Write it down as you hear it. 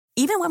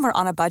Even when we're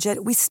on a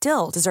budget, we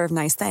still deserve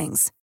nice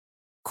things.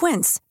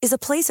 Quince is a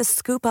place to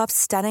scoop up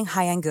stunning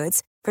high-end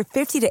goods for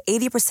 50 to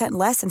 80%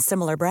 less than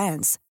similar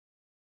brands.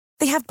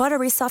 They have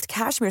buttery soft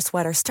cashmere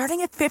sweaters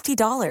starting at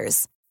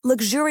 $50,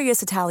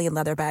 luxurious Italian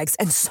leather bags,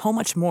 and so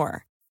much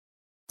more.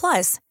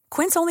 Plus,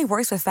 Quince only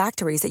works with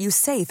factories that use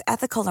safe,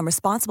 ethical, and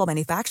responsible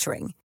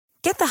manufacturing.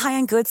 Get the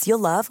high-end goods you'll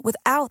love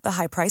without the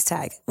high price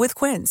tag with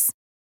Quince.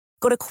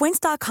 Go to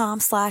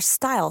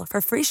quince.com/style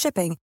for free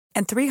shipping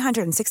and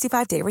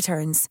 365-day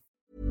returns.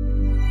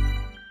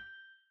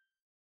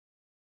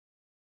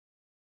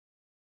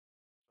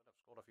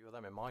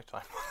 In my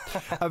time.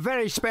 A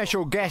very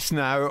special guest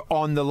now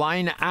on the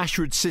line,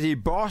 Ashwood City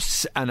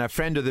boss and a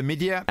friend of the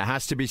media, it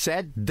has to be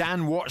said.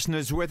 Dan Watson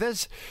is with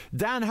us.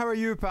 Dan, how are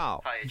you,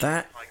 pal?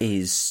 That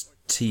is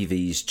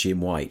TV's Jim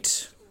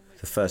White,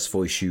 the first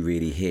voice you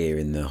really hear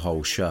in the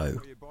whole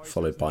show,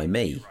 followed by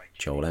me,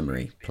 Joel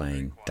Emery,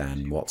 playing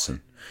Dan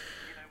Watson.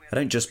 I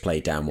don't just play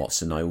Dan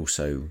Watson, I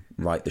also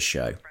write the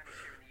show.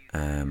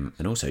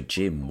 And also,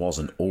 Jim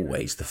wasn't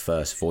always the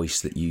first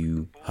voice that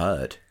you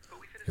heard.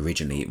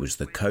 Originally, it was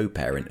the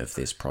co-parent of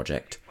this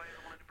project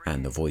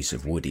and the voice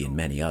of Woody and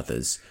many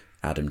others,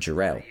 Adam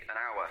Jarrell.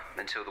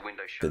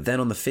 But then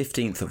on the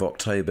 15th of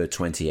October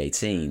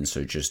 2018,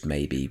 so just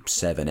maybe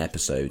 7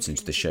 episodes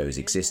into the show's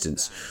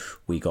existence,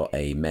 we got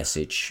a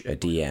message, a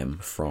DM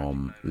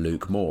from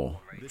Luke Moore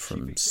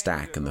from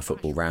Stack and the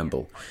Football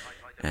Ramble.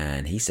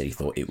 And he said he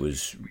thought it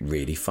was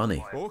really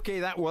funny. Okay,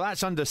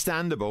 that's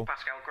understandable.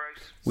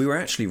 We were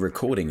actually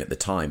recording at the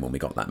time when we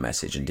got that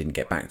message and didn't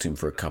get back to him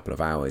for a couple of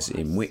hours,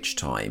 in which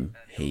time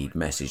he'd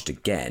messaged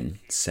again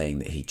saying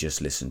that he'd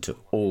just listened to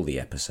all the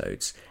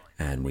episodes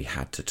and we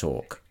had to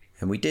talk.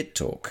 And we did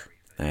talk,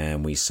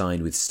 and we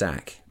signed with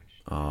Stack.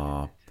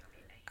 Our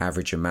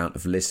average amount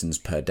of listens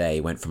per day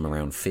went from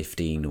around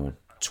 15 or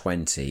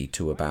 20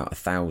 to about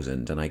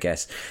 1,000, and I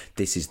guess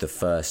this is the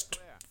first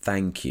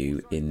thank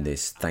you in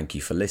this thank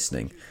you for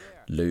listening.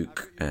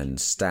 Luke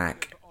and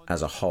Stack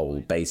as a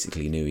whole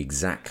basically knew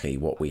exactly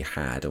what we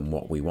had and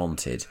what we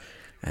wanted,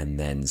 and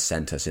then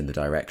sent us in the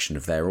direction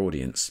of their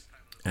audience,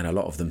 and a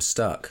lot of them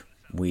stuck.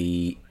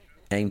 We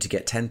aimed to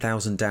get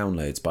 10,000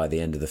 downloads by the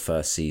end of the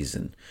first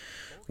season.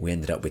 We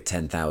ended up with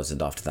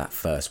 10,000 after that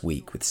first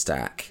week with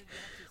Stack.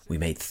 We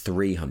made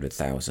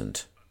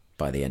 300,000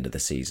 by the end of the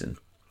season.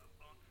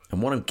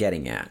 And what I'm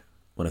getting at,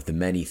 one of the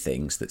many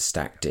things that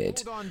Stack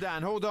did... Hold on,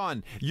 Dan, hold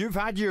on. You've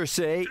had your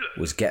say.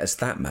 ...was get us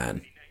that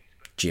man,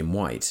 Jim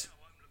White.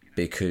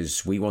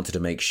 Because we wanted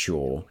to make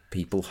sure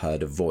people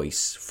heard a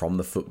voice from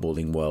the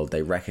footballing world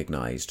they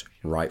recognised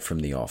right from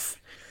the off.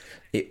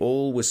 It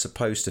all was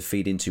supposed to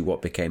feed into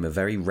what became a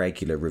very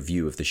regular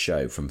review of the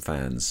show from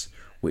fans,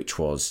 which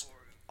was,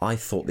 I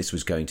thought this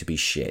was going to be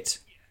shit,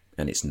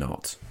 and it's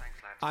not.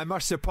 I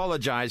must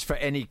apologise for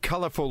any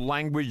colourful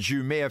language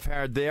you may have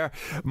heard there.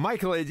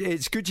 Michael,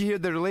 it's good to hear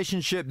the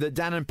relationship that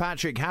Dan and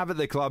Patrick have at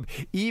the club,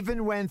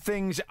 even when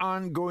things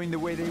aren't going the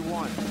way they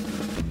want.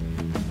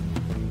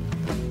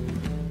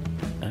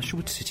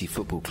 Ashwood City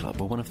Football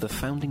Club were one of the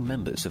founding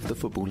members of the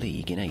Football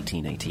League in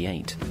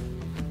 1888.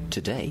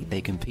 Today, they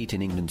compete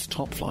in England's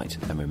top flight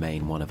and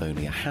remain one of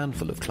only a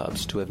handful of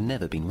clubs to have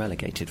never been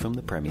relegated from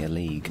the Premier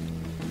League.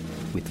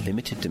 With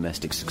limited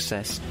domestic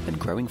success and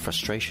growing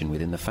frustration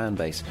within the fan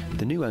base,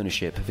 the new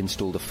ownership have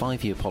installed a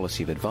 5-year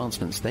policy of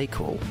advancements they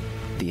call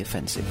the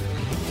offensive.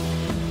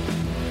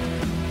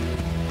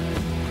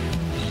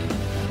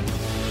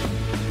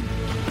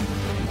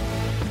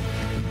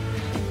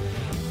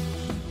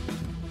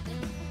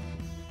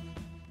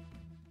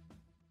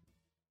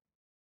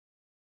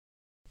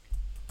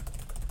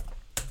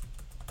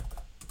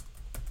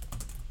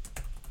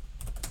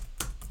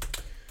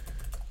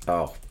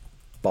 Oh,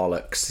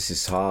 bollocks, this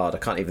is hard. I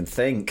can't even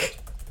think.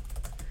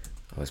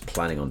 I was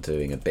planning on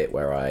doing a bit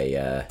where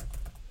I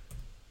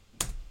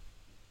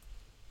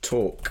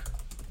talk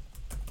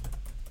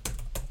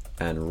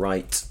and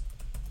write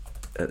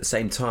at the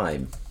same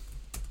time.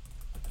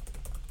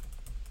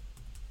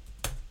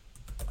 But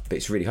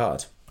it's really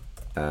hard.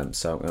 I'm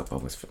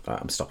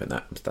stopping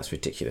that. That's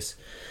ridiculous.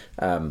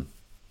 I'm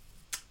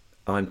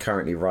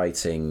currently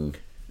writing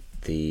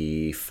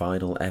the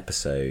final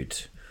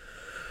episode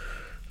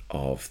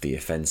of The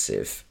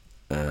Offensive.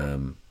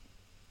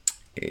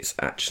 It's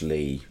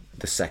actually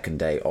the second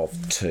day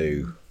of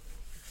 2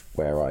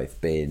 where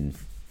I've been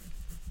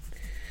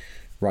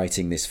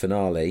writing this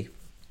finale.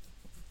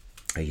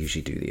 I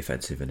usually do The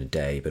Offensive in a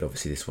day, but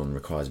obviously this one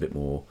requires a bit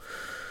more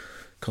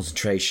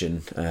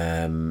concentration,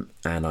 and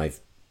I've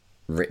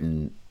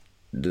written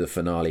the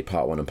finale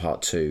part 1 and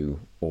part 2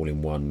 all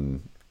in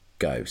one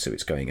go, so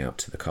it's going out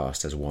to the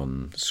cast as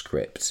one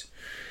script.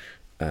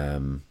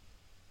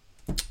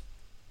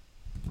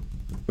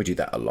 We do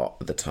that a lot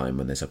at the time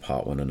when there's a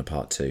part 1 and a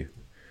part 2.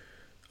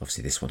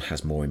 Obviously this one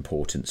has more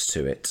importance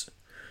to it.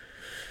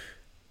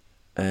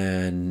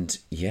 And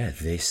yeah,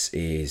 this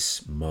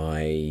is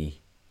my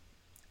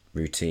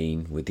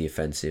routine with The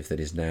Offensive that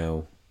is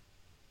now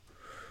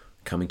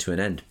coming to an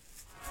end.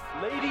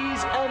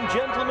 Ladies and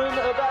gentlemen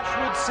of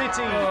Ashwood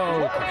City,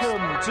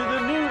 welcome to the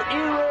new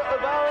era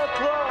of our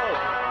club.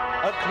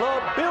 a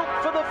club built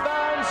for the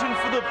fans and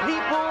for the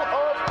people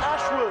of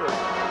Ashwood.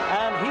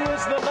 And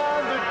here's the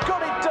man that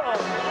got it done,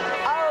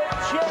 our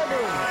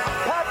chairman,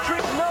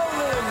 Patrick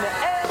Nolan,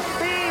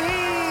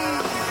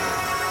 MBE.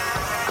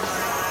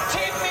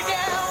 Take me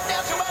down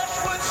to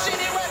Ashwood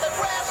City where the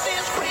grass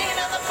is green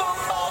and the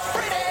football's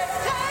pretty.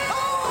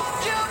 Oh,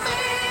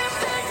 Julius,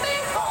 take me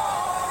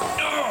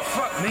home. Oh,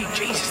 fuck me,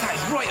 Jesus, that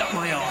is right up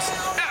my arse.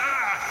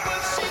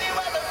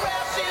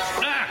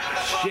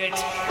 Shit.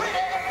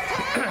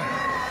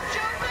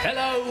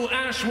 Hello,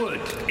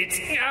 Ashwood.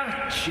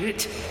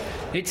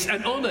 It's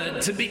an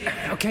honour to be...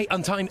 Okay,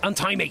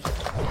 untie me.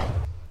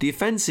 The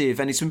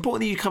offensive, and it's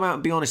important that you come out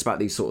and be honest about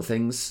these sort of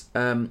things.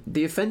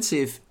 The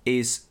offensive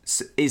is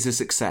a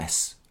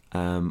success,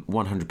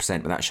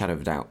 100% without a shadow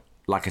of a doubt.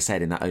 Like I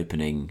said in that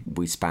opening,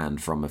 we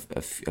spanned from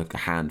a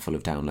handful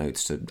of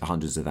downloads to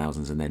hundreds of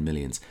thousands and then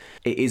millions.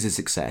 It is a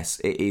success.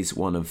 It is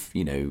one of,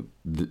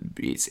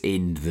 it's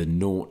in the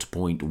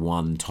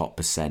 0.1 top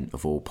 %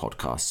 of all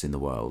podcasts in the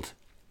world.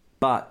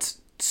 But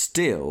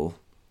still,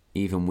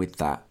 even with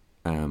that,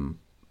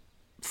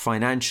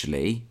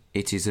 financially,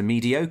 it is a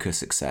mediocre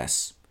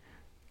success.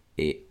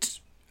 It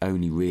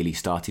only really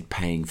started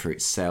paying for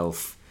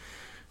itself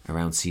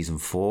around season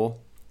 4.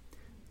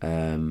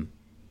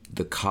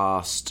 The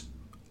cast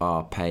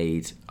are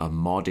paid a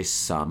modest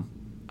sum.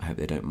 I hope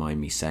they don't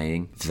mind me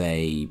saying.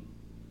 They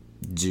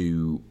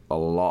do a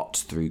lot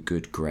through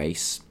good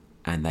grace,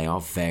 and they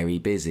are very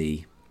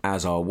busy,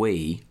 as are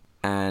we.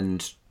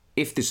 And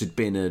if this had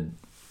been a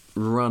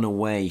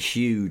runaway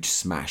huge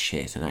smash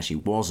hit and actually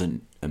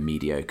wasn't a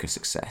mediocre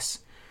success,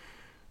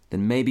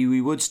 then maybe we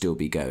would still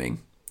be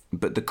going.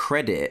 But the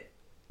credit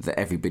that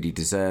everybody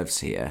deserves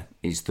here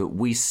is that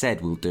we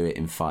said we'll do it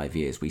in 5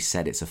 years. We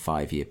said it's a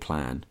 5-year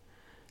plan.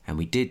 And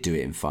we did do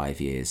it in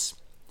 5 years.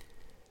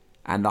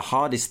 And the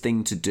hardest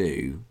thing to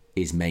do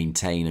is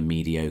maintain a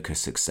mediocre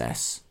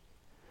success.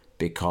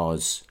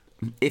 Because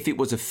if it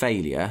was a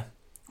failure,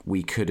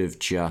 we could have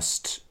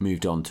just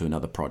moved on to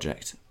another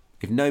project.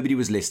 If nobody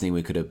was listening,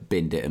 we could have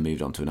binned it and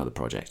moved on to another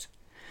project.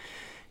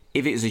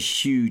 If it was a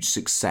huge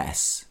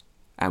success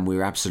and we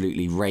were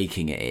absolutely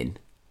raking it in,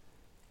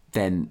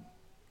 then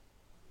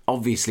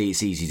obviously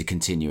it's easy to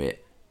continue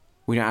it.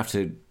 We don't have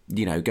to,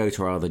 go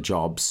to our other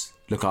jobs,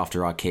 look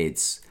after our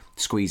kids,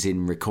 squeeze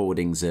in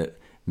recordings at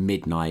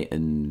midnight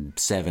and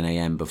 7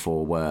 a.m.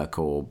 before work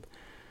or,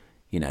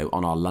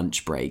 on our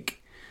lunch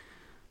break.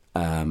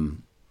 But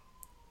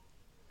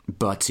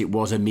it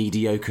was a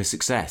mediocre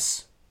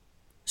success.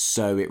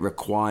 So it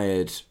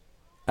required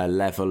a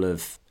level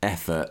of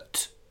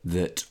effort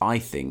that I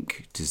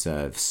think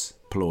deserves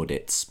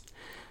plaudits.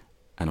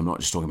 And I'm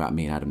not just talking about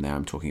me and Adam there,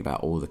 I'm talking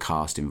about all the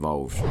cast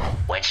involved.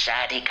 When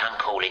Sandy come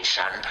calling,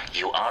 son,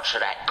 you answer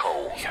that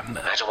call. Yeah,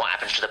 no matter what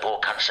happens to the poor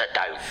cunts that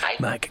don't, eh?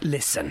 Mac,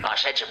 listen. I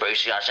said to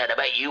Brucey, I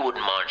bet you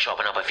wouldn't mind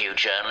chopping up a few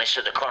journalists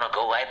at the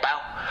Chronicle, eh, pal?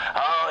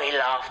 Oh, he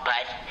laughed,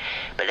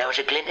 but there was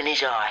a glint in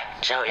his eye,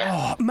 tell ya.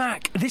 Oh,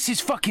 Mac, this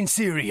is fucking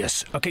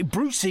serious. Okay,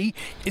 Brucey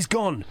is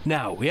gone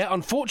now, yeah?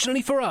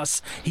 Unfortunately for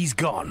us, he's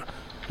gone.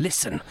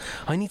 Listen,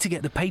 I need to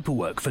get the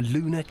paperwork for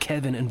Luna,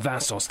 Kevin and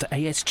Vassos to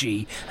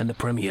ASG and the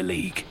Premier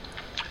League.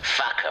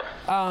 Fuck 'em.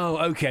 Oh,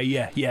 okay,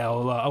 yeah,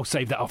 I'll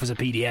save that off as a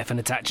PDF and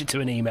attach it to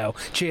an email.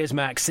 Cheers,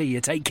 Max, see you,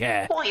 take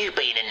care. Why are you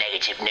being a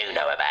negative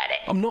Nuno about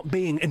it? I'm not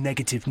being a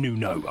negative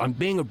Nuno, I'm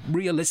being a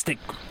realistic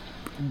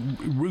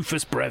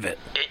Rufus Brevitt.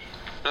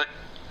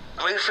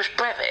 Rufus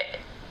Brevitt?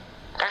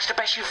 That's the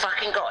best you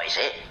fucking got, is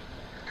it?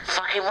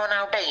 Fucking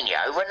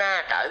Ronaldinho,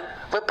 Ronaldo,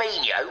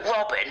 Robinho,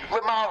 Robin,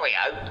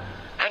 Romario...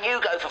 And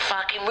you go for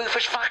fucking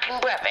Rufus fucking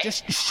Brevitt?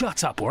 Just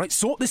shut up, all right?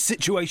 Sort this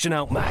situation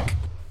out, Mac.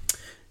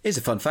 Here's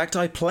a fun fact.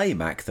 I play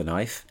Mac the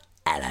Knife.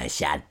 Hello,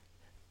 son.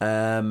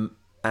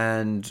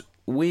 And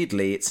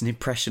weirdly, it's an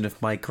impression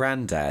of my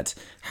granddad.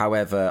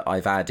 However,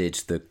 I've added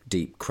the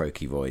deep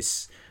croaky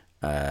voice.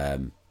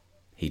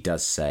 He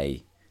does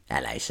say,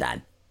 hello,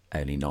 son.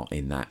 Only not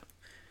in that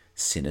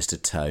sinister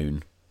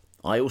tone.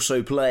 I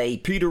also play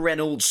Peter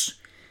Reynolds.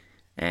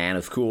 And,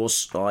 of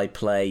course, I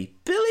play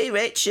Billy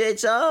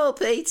Richards. Oh,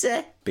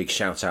 Peter. Big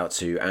shout out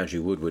to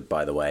Andrew Woodward,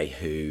 by the way,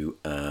 who,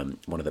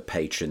 one of the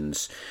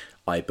patrons,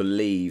 I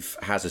believe,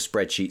 has a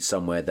spreadsheet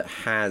somewhere that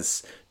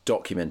has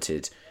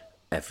documented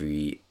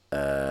every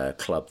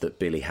club that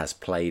Billy has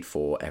played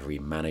for, every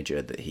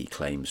manager that he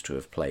claims to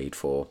have played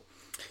for,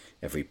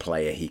 every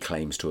player he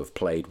claims to have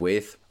played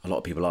with. A lot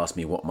of people ask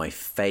me what my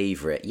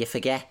favourite, you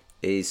forget,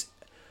 is.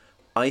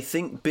 I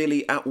think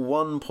Billy, at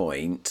one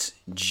point,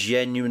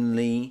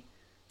 genuinely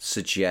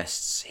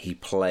suggests he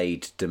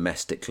played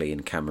domestically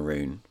in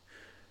Cameroon.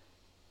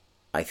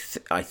 I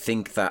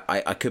think that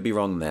I could be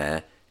wrong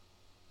there.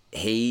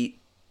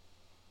 He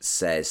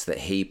says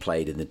that he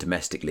played in the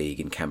domestic league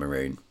in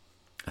Cameroon.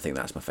 I think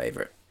that's my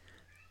favourite.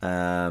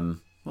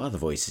 What other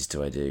voices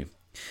do I do?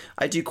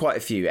 I do quite a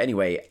few.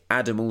 Anyway,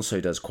 Adam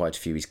also does quite a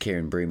few. He's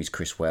Kieran Broom, he's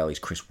Chris Well, he's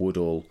Chris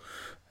Woodall.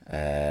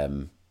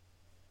 And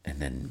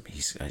then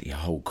he's a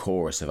whole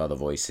chorus of other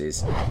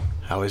voices.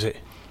 How is it?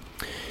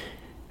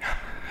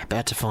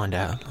 About to find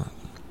out.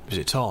 Is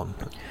it on?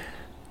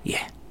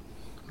 Yeah.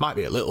 Might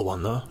be a little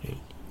one, though.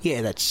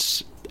 Yeah,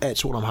 that's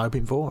what I'm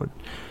hoping for.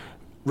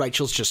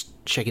 Rachel's just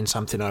checking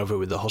something over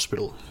with the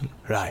hospital.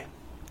 Right.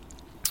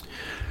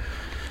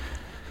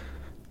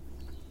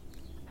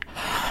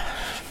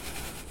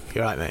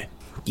 You're right, mate.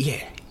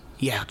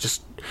 Yeah,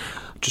 just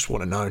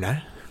want to know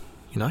now,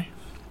 you know?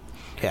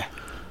 Yeah.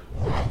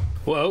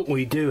 Well,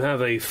 we do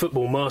have a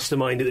football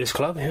mastermind at this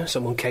club, yeah?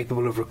 Someone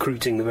capable of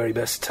recruiting the very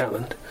best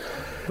talent.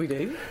 We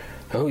do?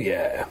 Oh,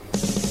 yeah.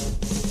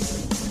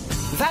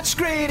 That's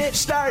great, it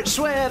starts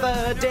with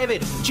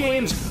David,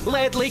 James,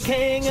 Ledley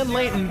King and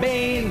Leighton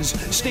Baines,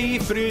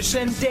 Steve Bruce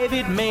and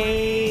David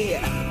May.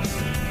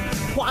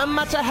 Juan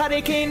Mata,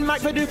 Harry Kane,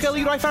 Mark Viduka,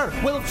 Leroy Fur,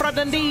 Wilfred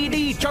and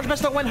Dee, George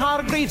Bistow and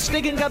Hargreaves,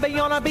 Stig and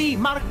Gabayona B,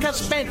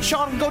 Marcus Bent,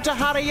 Sean Gota,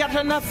 Harry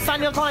and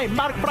Nathaniel Klein,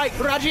 Mark Bright,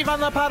 Rajiv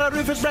and the Para,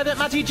 Rufus Brevitt,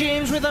 Matty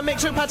James with a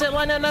mix of Patrick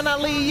Lennon and a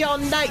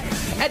Leon Knight,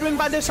 Edwin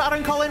Van der Sar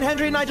and Colin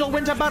Hendry, Nigel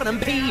Winterburn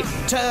and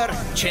Peter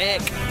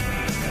Check.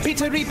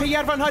 Peter Reed,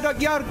 Pierre Van Hooydonk,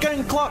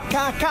 Jurgen Klopp,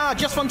 Kaká,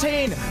 Just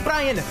Fontaine,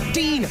 Brian,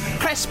 Dean,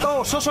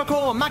 Crespo,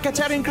 Sissoko,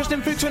 Mkhitaryan,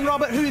 Kristen Fuchs and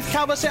Robert Huth,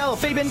 Calvasell,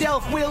 Fabian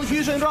Delph, Will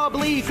Hughes and Rob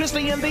Lee,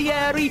 Chrisley and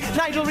Vieri,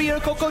 Nigel Rear,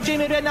 Coco,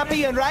 Jamie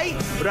Redknapp and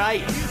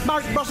Right,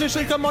 Mark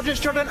Brosnan, Luka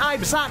Modric, Jordan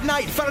Ives, that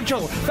night,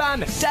 Virgil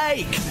van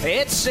Dijk.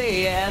 It's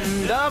the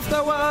end of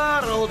the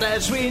world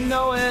as we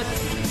know it.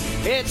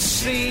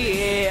 It's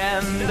the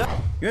end.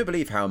 You won't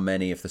believe how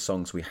many of the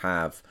songs we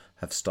have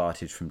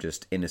started from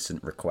just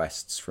innocent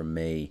requests from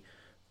me.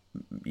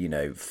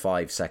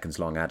 5 seconds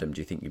long. Adam, do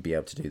you think you'd be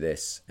able to do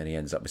this? And he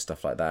ends up with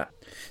stuff like that.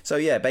 So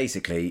yeah,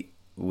 basically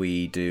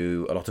we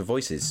do a lot of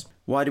voices.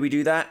 Why do we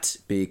do that?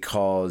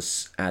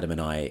 Because Adam and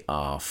I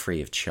are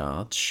free of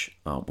charge.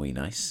 Aren't we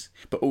nice?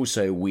 But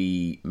also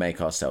we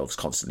make ourselves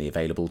constantly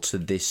available to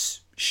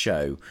this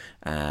show,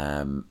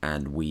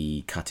 and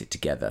we cut it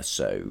together,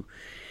 so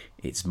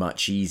it's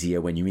much easier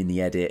when you're in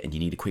the edit and you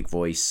need a quick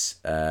voice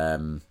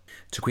to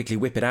quickly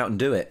whip it out and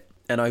do it.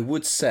 And I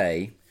would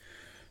say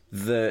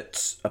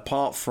that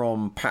apart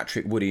from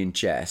Patrick, Woody and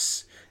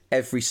Jess,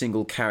 every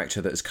single character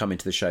that has come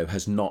into the show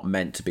has not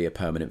meant to be a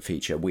permanent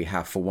feature. We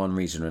have, for one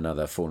reason or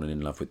another, fallen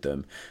in love with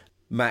them.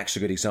 Mac's a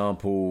good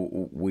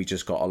example. We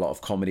just got a lot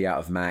of comedy out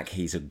of Mac.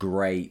 He's a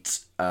great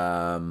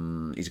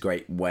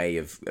way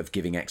of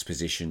giving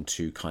exposition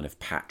to kind of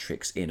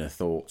Patrick's inner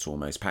thoughts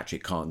almost.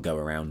 Patrick can't go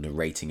around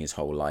narrating his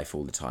whole life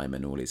all the time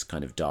and all his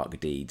kind of dark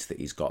deeds that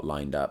he's got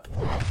lined up.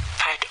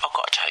 Pat, I've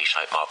got to tell you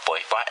something, my boy.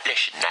 Right,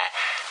 listen now.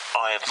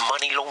 I have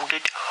money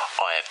laundered,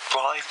 I have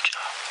bribed,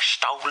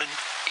 stolen,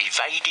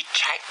 evaded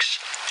tax,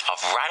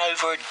 I've ran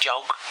over a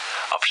dog,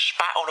 I've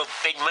spat on a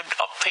binman,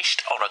 I've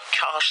pissed on a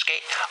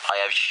casket, I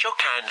have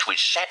shook hands with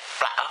Sepp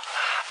Blatter,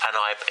 and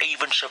I have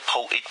even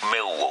supported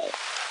Millwall.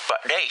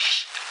 But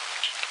this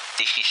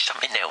is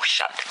something else,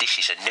 son. This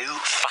is a new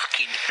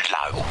fucking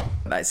low.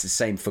 That's the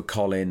same for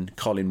Colin.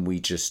 Colin, we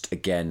just,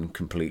 again,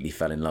 completely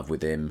fell in love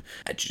with him.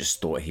 I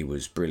just thought he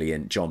was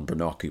brilliant. John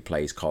Brannock, who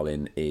plays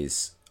Colin,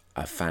 is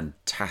a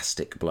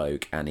fantastic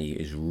bloke, and he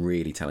is a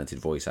really talented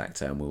voice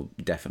actor, and we'll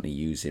definitely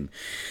use him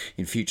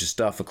in future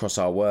stuff across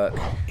our work.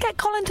 Get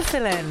Colin to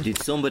fill in. Did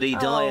somebody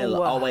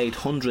dial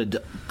 0800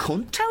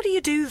 cunt? How do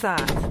you do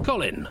that?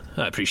 Colin,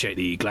 I appreciate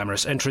the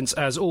glamorous entrance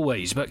as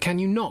always, but can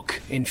you knock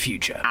in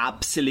future?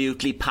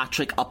 Absolutely,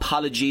 Patrick.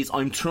 Apologies.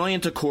 I'm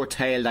trying to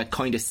curtail that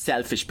kind of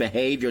selfish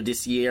behaviour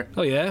this year.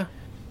 Oh yeah?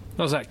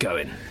 How's that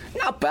going?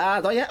 Not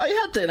bad. I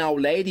had an old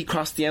lady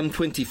cross the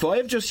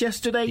M25 just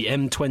yesterday. The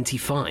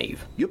M25?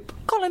 Yup.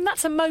 Colin,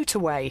 that's a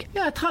motorway.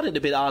 Yeah, I thought it a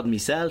bit odd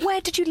myself.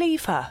 Where did you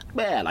leave her?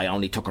 Well, I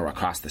only took her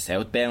across the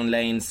southbound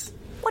lanes.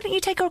 Why didn't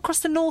you take her across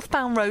the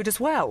northbound road as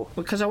well?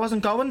 Because I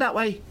wasn't going that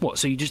way. What,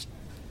 so you just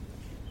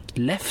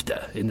left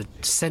her in the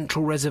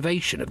central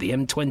reservation of the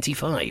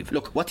M25?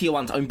 Look, what do you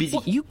want? I'm busy.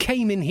 What, you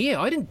came in here?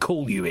 I didn't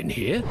call you in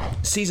here.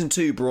 Season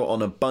 2 brought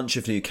on a bunch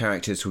of new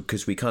characters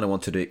because we kind of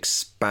wanted to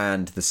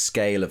expand the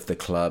scale of the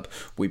club.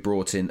 We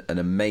brought in an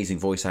amazing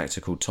voice actor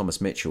called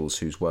Thomas Mitchells,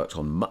 who's worked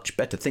on much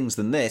better things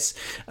than this.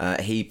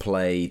 He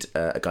played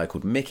a guy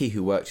called Mickey,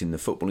 who worked in the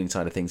footballing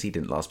side of things. He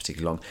didn't last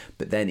particularly long,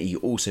 but then he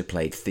also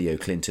played Theo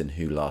Clinton,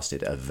 who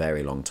lasted a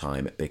very long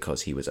time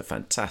because he was a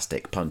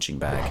fantastic punching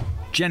bag.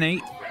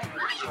 Jenny,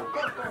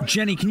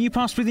 can you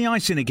pass me the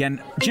icing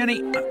again?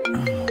 Jenny!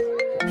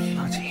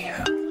 Bloody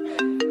hell.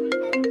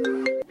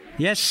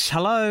 Yes,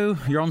 hello,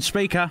 you're on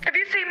speaker. Have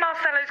you seen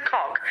Marcelo's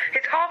cock?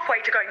 It's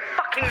halfway to going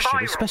fucking I should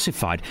have viral.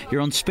 specified.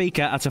 You're on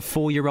speaker at a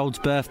 4-year-old's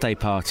birthday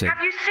party.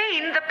 Have you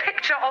seen the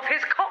picture of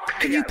his cock,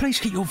 Can Theo? you please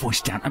get your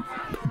voice down and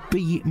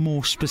be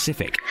more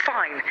specific?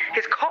 Fine,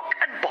 his cock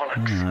and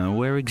bollocks.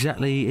 Where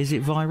exactly is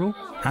it viral?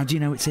 How do you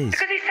know it's his?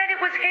 Because he said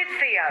it was his,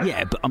 Theo.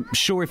 Yeah, but I'm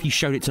sure if you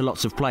showed it to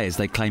lots of players,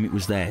 they'd claim it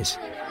was theirs.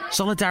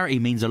 Solidarity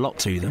means a lot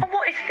to them. And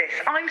what is this?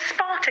 I'm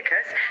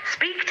Spartacus.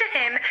 Speak to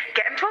him,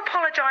 get him to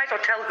apologise or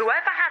tell whoever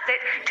has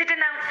it to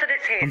denounce that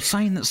it's his. I'm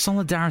saying that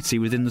solidarity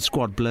within the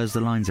squad blurs the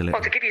lines a little.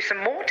 Well, to give you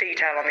some more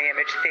detail on the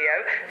image,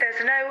 Theo,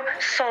 there's no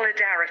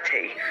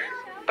solidarity.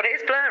 but it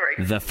is blurry.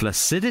 The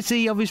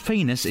flaccidity of his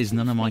penis is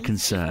none of my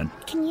concern.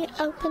 Can you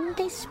open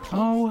this, please?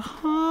 Oh,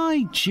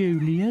 hi,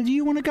 Julia. Do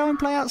you want to go and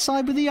play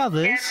outside with the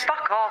others? Yeah,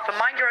 fuck off and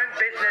mind your own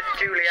business,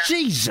 Julia.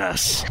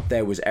 Jesus!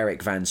 There was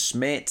Eric Van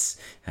Smit.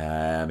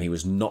 He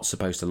was not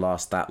supposed to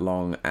last that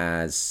long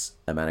as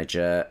a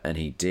manager, and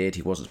he did.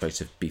 He wasn't supposed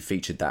to be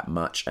featured that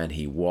much, and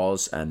he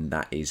was, and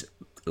that is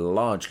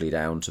largely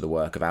down to the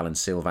work of Alan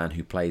Silvan,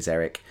 who plays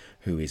Eric,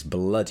 who is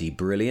bloody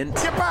brilliant.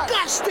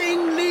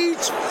 Disgusting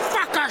Leeds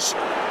fuckers!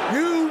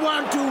 You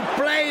want to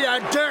play the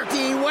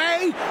dirty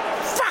way?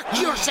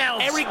 Fuck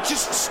yourselves! Eric,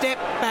 just step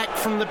back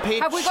from the pitch.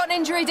 Have we got an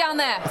injury down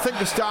there? I think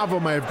Gustavo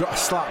may have got a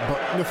slap,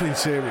 but nothing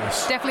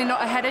serious. Definitely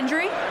not a head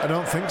injury? I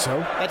don't think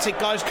so. That's it,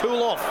 guys.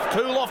 Cool off.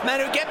 Cool off,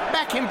 Manu. Get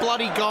back in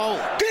bloody goal.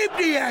 Keep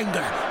the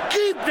anger.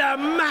 Keep the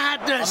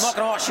madness. I'm not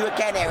going to ask you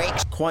again, Eric.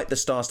 Quite the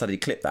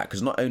star-studded clip, that,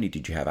 because not only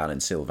did you have Alan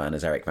Silvan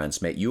as Eric Van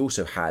Smit, you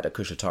also had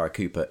Akusha Tara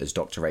Cooper as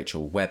Dr.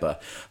 Rachel Webber,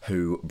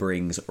 who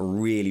brings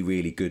really,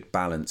 really good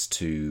balance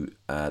to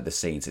the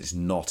scenes. It's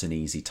not an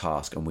easy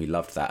task, and we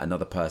loved that.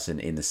 Another person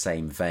in the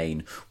same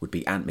vein would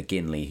be Ant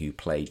McGinley, who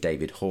played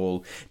David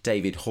Hall.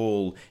 David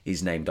Hall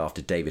is named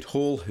after David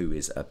Hall, who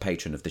is a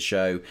patron of the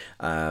show.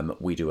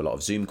 We do a lot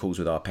of Zoom calls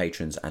with our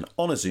patrons, and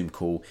on a Zoom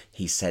call,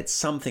 he said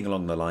something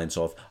along the lines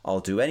of, I'll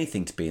do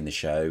anything to be in the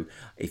show.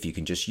 If you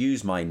can just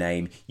use my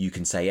name, you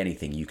can say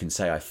anything. You can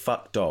say I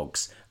fuck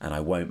dogs, and I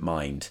won't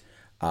mind.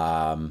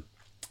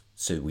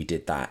 So we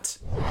did that.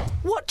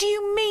 What do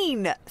you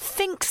mean,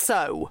 think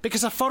so?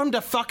 Because I formed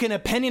a fucking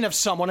opinion of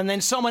someone and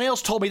then someone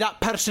else told me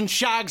that person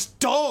shags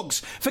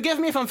dogs. Forgive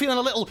me if I'm feeling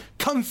a little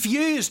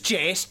confused,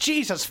 Jace.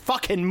 Jesus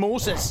fucking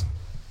Moses.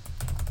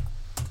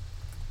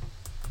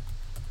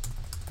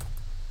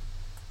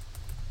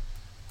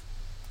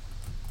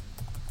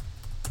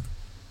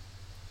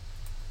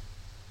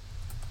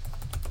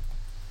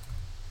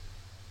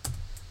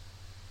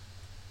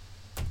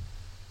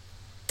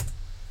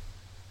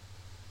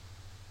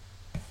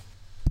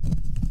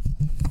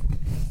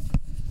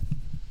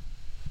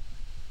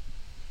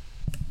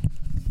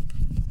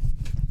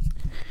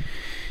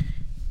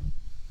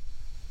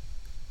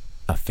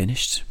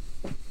 Finished.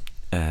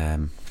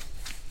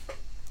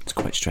 It's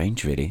quite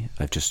strange, really.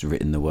 I've just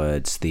written the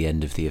words "the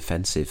end of the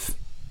offensive."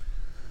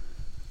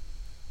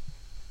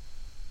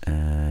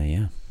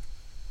 Yeah.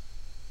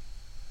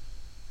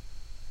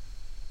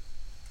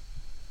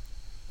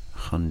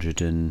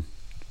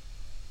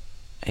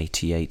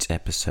 188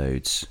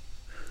 episodes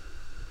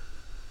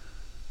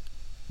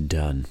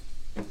done.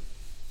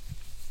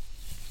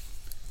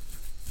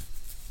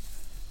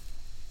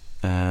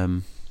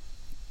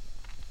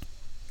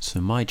 So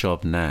my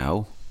job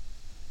now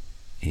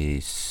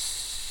is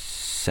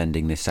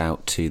sending this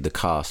out to the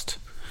cast.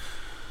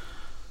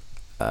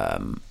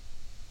 Adam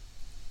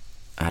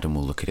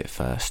will look at it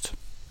first,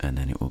 and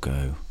then it will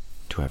go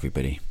to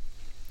everybody.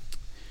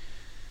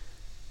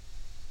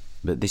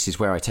 But this is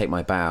where I take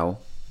my bow.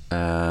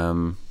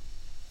 I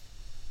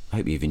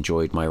hope you've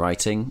enjoyed my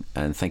writing,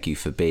 and thank you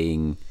for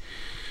being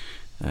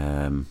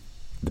the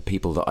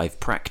people that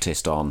I've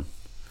practiced on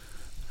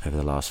over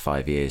the last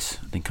 5 years.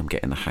 I think I'm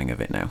getting the hang of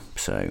it now.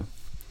 So,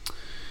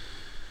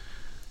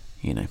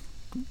 you know,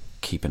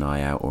 keep an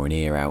eye out or an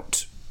ear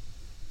out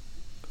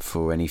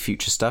for any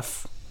future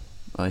stuff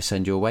I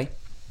send your way.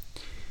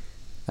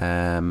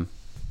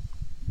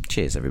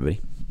 Cheers,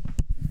 everybody.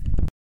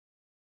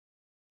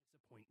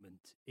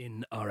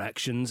 In our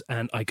actions,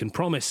 and I can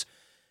promise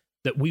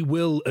that we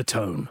will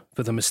atone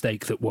for the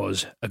mistake that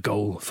was A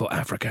Goal for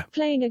Africa.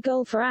 Playing A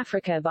Goal for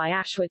Africa by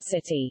Ashwood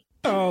City.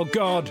 Oh,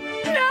 God.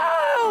 No!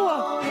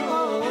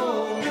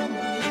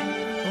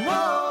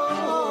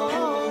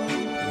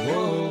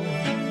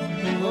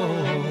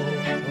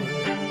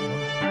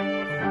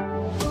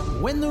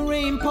 When the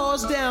rain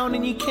pours down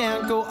and you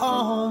can't go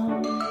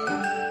on,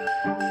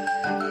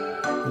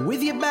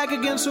 with your back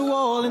against the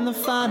wall in the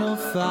final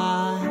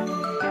fight,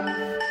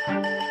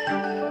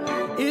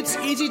 it's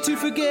easy to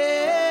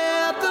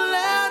forget the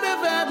land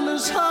of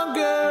endless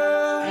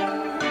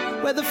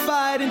hunger, where the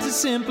fighting to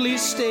simply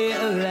stay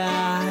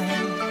alive.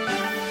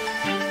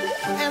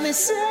 And they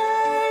say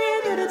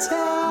that it's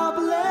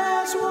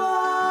helpless,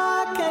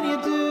 what can you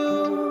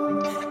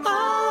do?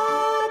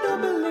 I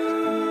don't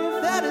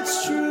believe that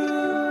it's true.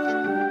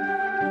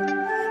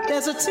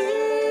 There's a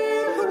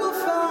team who will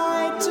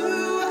fight to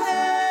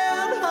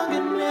end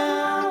hunger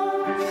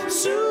now.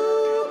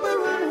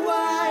 Super and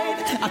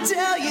white, I'll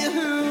tell you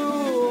who.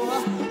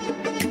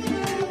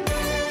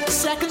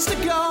 Seconds to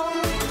go,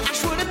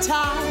 Ashwood are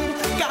tied.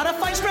 Gotta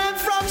find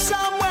strength from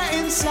somewhere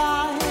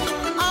inside.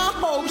 Our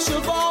hopes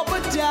have all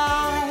but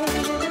died,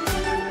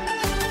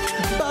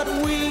 but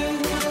we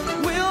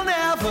will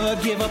never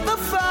give up the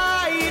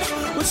fight.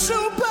 We're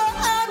super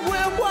and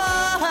we're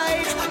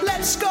white.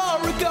 Let's score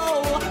a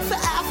goal for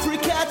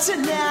Africa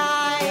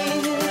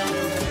tonight.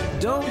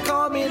 Don't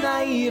call me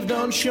naive,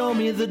 don't show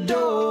me the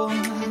door.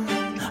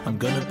 I'm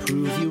gonna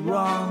prove you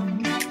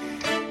wrong.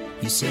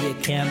 You say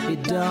it can't be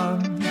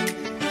done.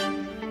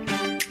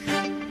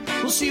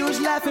 We'll see who's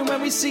laughing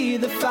when we see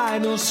the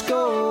final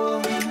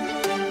score.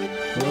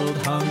 World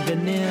Hunger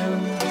nil.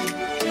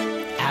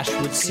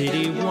 Ashwood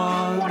City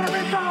won. What a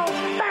result!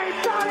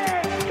 They've done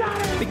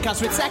it!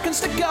 Because with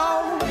seconds to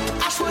go,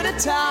 Ashwood are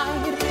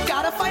tied.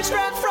 Gotta find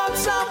strength from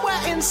somewhere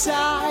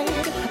inside.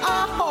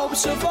 Our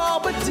hopes have all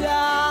but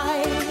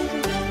died.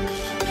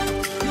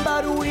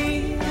 But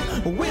we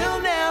will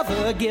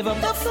never give up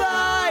the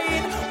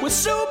fight. We're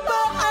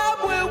super and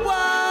we're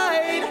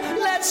wide.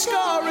 Let's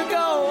score a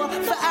goal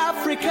for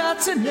Africa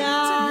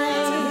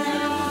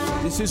tonight.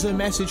 This is a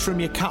message from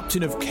your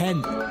captain of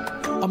Kent.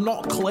 I'm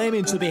not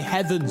claiming to be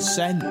heaven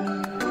sent,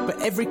 but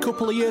every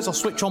couple of years I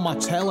switch on my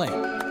telly.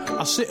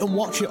 I sit and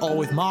watch it all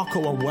with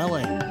Marco and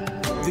Welly.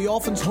 The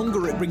orphan's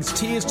hunger, it brings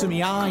tears to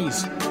me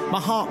eyes. My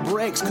heart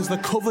breaks because they're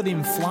covered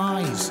in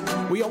flies.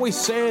 We always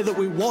say that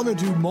we want to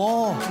do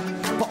more,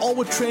 but all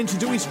we're trained to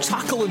do is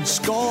tackle and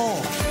score.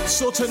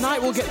 So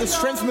tonight we'll get the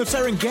strength from the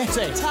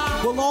Serengeti.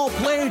 We'll all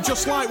play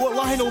just like we're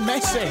Lionel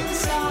Messi.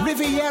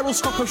 Riviere will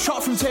stop a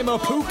shot from Temo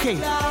Pukki.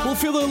 We'll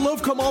feel the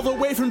love come all the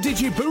way from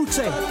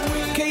Djibouti.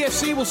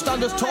 KFC will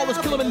stand as tall as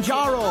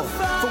Kilimanjaro.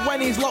 For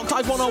when he's locked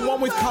eyes one-on-one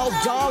with Carl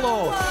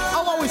Darlow.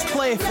 I'll always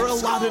play for a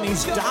lad and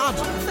his dad.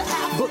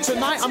 But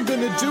tonight I'm going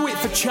to do it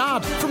for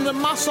Chad. From the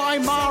Masai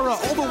Mara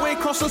all the way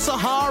across the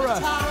Sahara.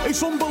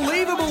 It's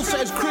unbelievable,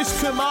 says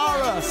Chris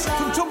Kamara.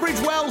 From Tunbridge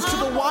Wells to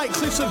the White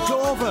Cliffs of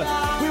Dover.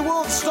 We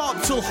won't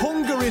stop till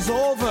hunger is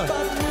over.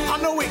 I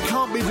know it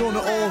can't be done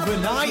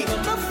overnight,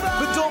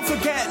 but don't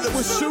forget that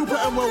we're super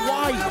and we're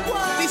white.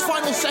 These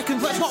final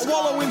seconds, let's not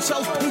wallow in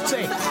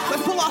self-pity.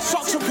 Let's pull our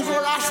socks up because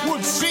we're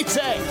Ashwood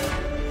City.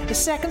 The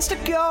seconds to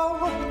go,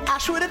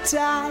 Ashwood are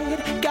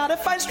tied. Gotta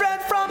find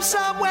strength from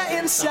somewhere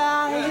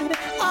inside.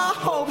 Our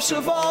hopes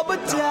have all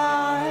but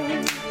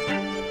died.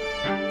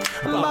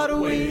 But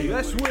we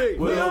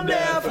will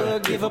never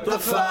give up the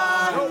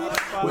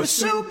fight. We're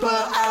super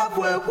and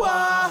we're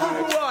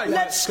wide.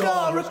 Let's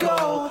score a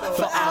goal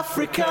for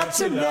Africa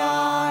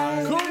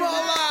tonight. Come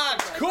on,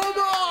 lads, come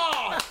on!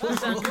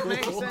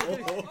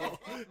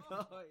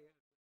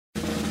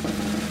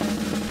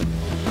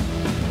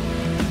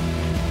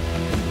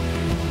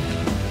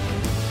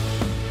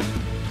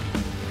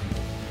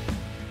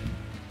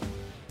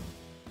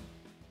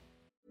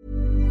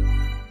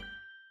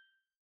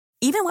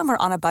 Even when we're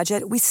on a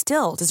budget, we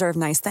still deserve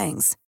nice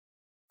things.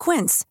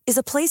 Quince is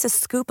a place to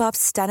scoop up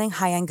stunning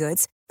high-end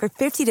goods for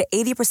 50 to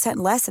 80%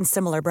 less than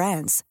similar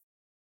brands.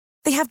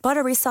 They have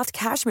buttery soft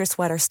cashmere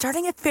sweaters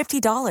starting at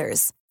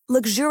 $50,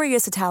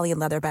 luxurious Italian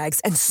leather bags,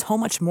 and so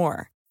much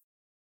more.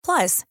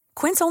 Plus,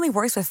 Quince only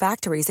works with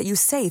factories that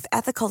use safe,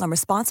 ethical, and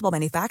responsible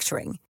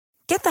manufacturing.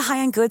 Get the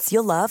high-end goods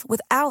you'll love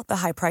without the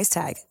high price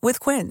tag with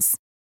Quince.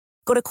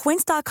 Go to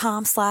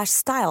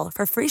quince.com/style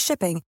for free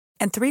shipping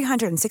and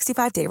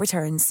 365-day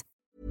returns.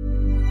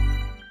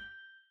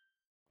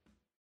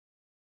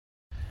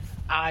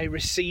 I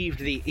received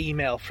the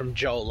email from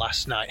Joel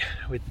last night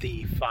with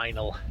the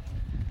final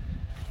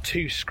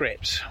 2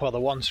 scripts. Well, the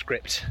 1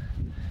 script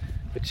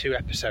with 2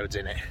 episodes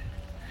in it.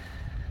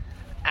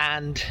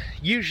 And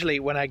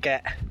usually when I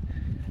get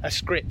a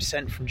script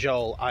sent from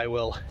Joel, I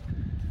will,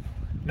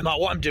 no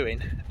matter what I'm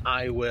doing,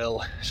 I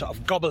will sort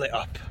of gobble it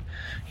up.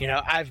 You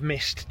know, I've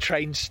missed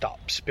train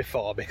stops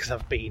before because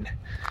I've been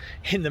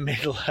in the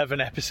middle of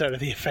an episode of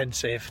The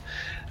Offensive,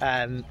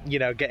 you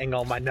know, getting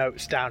all my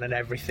notes down and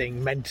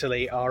everything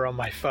mentally or on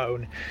my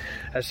phone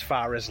as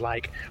far as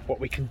like what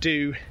we can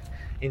do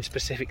in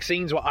specific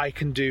scenes, what I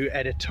can do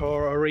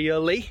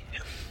editorially.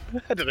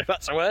 I don't know if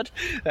that's a word,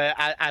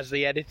 as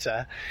the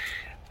editor.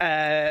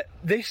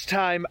 This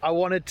time I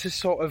wanted to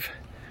sort of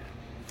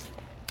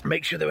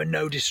make sure there were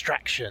no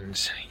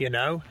distractions, you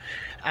know,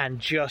 and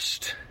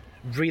just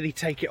really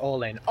take it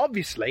all in.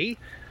 Obviously,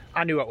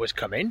 I knew what was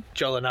coming.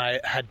 Joel and I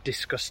had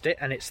discussed it,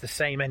 and it's the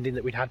same ending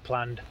that we'd had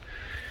planned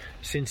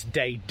since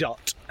day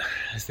dot,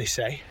 as they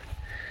say.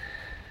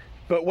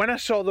 But when I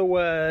saw the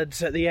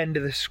words at the end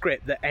of the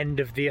script, the end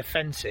of The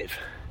Offensive,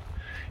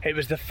 it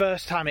was the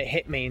first time it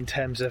hit me in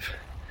terms of,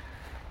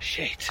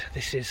 shit,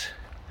 this is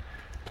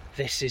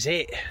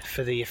it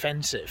for The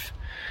Offensive.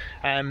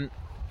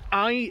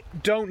 I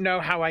don't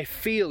know how I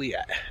feel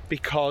yet,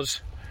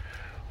 because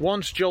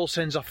once Joel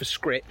sends off a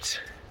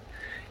script,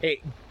 it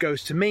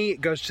goes to me, it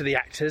goes to the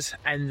actors,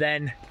 and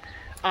then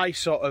I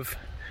sort of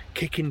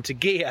kick into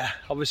gear.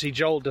 Obviously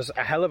Joel does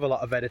a hell of a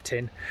lot of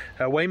editing,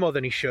 way more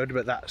than he should,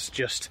 but that's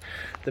just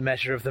the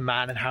measure of the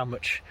man and how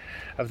much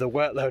of the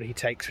workload he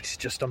takes, which is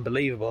just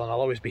unbelievable, and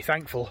I'll always be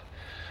thankful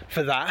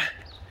for that.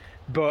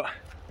 But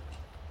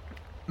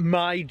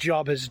my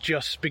job has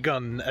just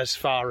begun as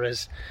far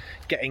as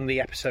getting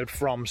the episode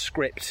from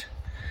script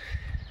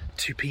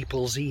to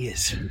people's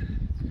ears.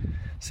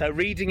 So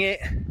reading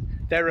it,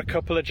 there are a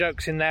couple of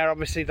jokes in there,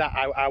 obviously, that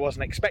I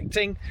wasn't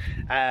expecting.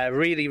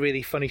 Really,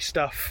 really funny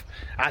stuff,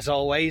 as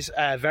always.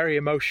 Very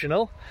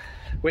emotional,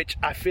 which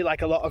I feel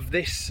like a lot of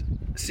this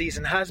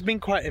season has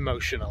been quite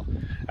emotional,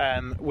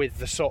 with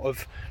the sort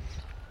of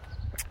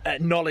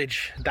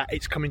knowledge that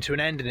it's coming to an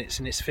end and it's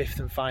in its 5th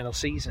and final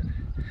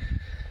season.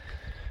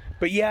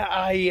 But yeah,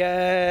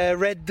 I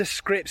read the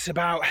scripts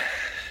about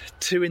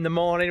 2 in the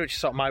morning, which is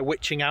sort of my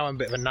witching hour. I'm a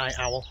bit of a night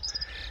owl.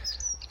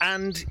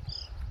 And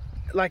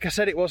like I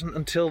said, it wasn't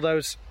until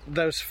those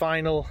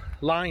final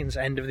lines,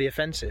 end of the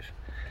offensive,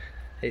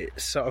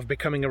 it's sort of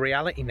becoming a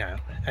reality now.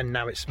 And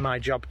now it's my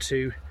job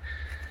to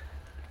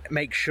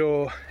make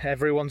sure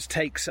everyone's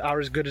takes are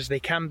as good as they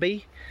can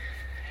be,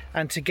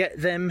 and to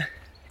get them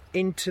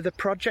into the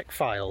project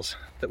files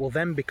that will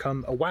then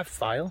become a WAV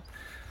file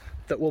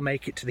that will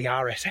make it to the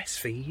RSS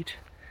feed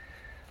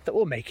that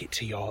will make it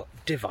to your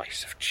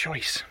device of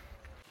choice.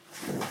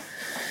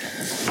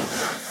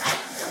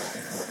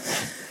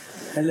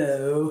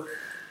 Hello.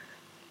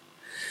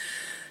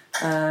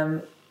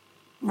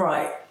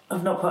 Right,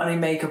 I've not put any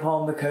makeup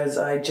on because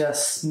I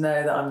just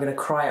know that I'm going to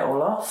cry it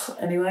all off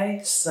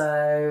anyway,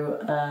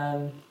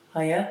 so,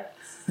 hiya.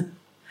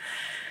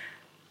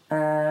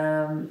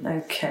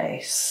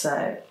 Okay,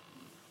 so,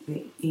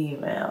 the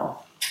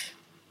email.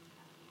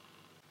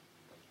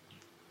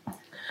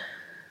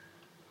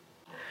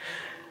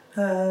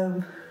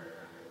 I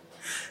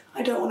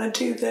don't want to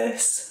do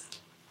this.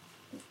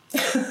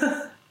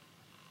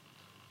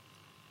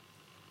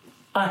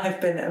 I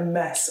have been a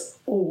mess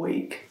all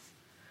week.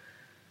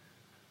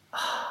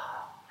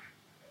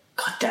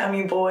 God damn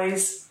you,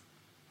 boys.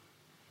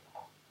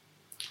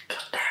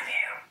 God damn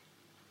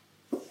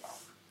you.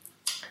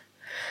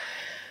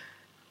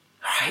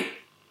 Alright,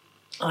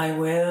 I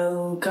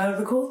will go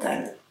record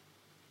then.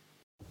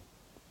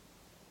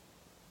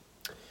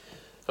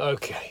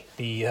 Okay,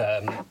 the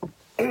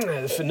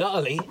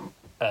finale.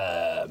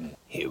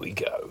 Here we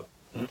go.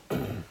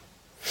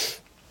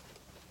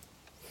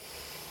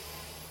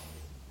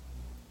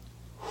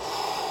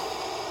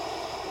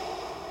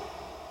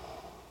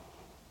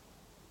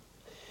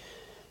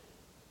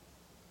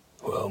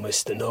 Well,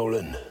 Mr.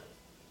 Nolan,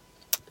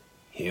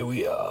 here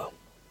we are,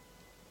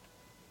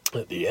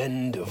 at the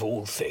end of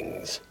all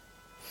things.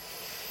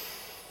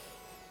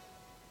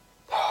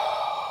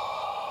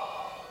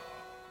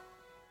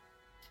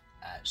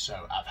 So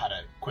I've had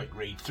a quick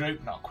read through,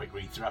 not a quick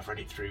read through, I've read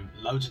it through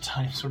loads of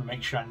times, want to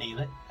make sure I nail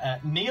it.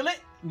 Nail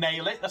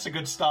it, that's a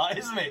good start,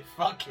 isn't it?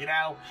 Fucking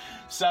hell.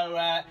 So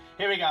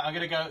here we go, I'm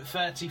going to go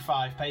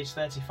 35, page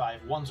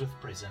 35, Wandsworth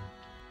Prison.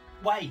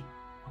 Wait,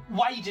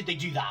 why did they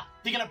do that?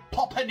 They're going to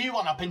pop a new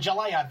one up in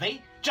July, are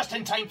they? Just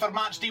in time for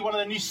match day one of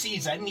the new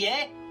season,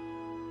 yeah?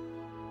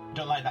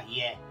 Don't like that,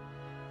 yeah.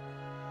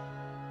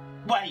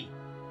 Wait,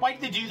 why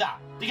did they do that?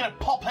 They're going to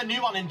pop a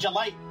new one in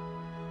July.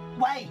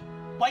 Wait.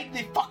 Why did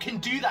they fucking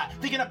do that?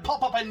 They're gonna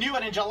pop up a new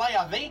one in July,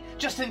 are they?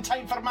 Just in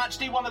time for match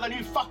day one of the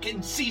new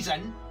fucking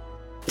season?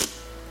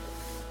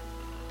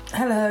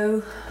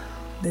 Hello,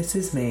 this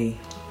is me,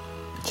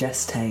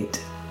 Jess Tate,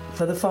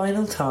 for the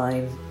final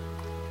time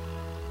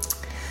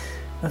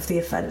of the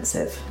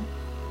offensive.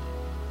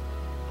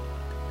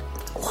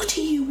 What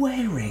are you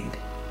wearing?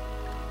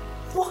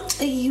 What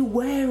are you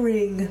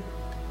wearing?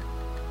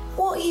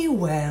 What are you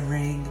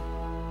wearing?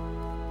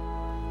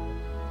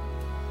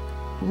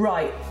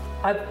 Right,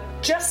 I've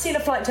just seen a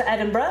flight to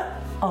Edinburgh.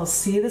 I'll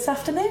see you this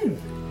afternoon.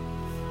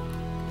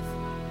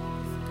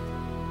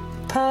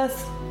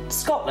 Perth,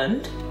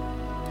 Scotland?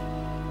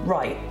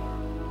 Right.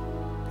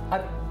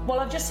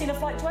 I've just seen a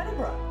flight to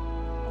Edinburgh.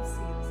 I'll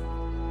see you this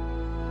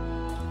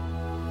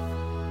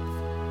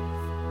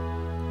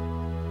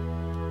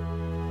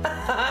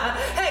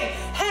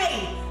afternoon.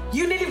 Hey!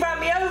 You nearly ran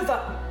me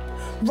over.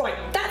 Right,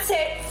 that's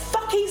it.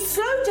 Fucking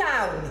slow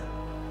down.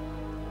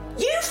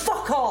 You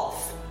fuck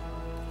off.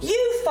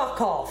 You fuck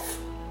off.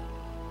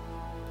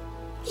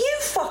 You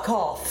fuck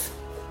off.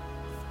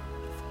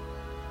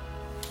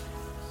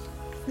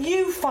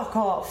 You fuck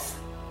off.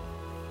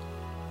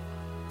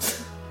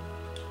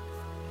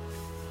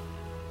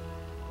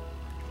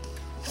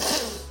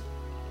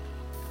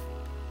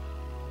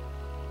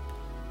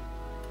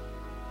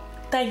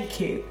 Thank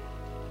you.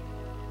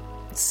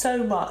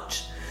 So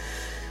much.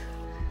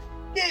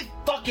 You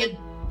fucking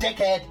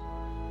dickhead.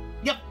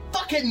 You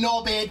fucking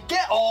knobhead.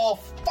 Get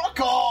off. Fuck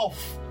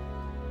off.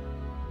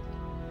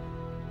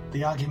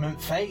 The argument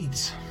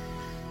fades.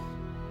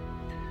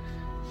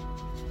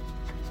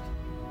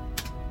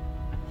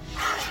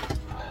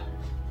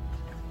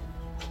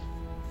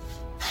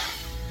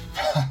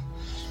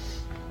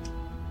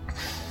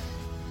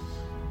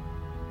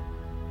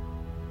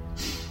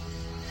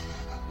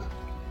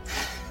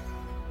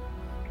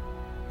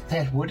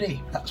 There's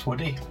Woody. That's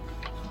Woody.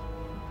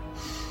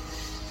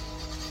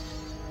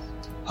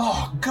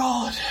 Oh,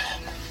 God.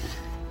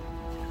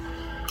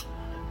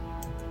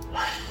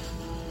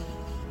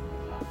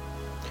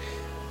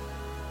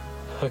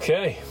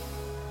 Okay.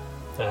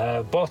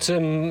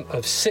 Bottom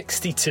of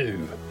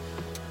 62.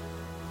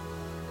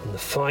 And the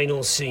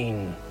final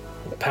scene,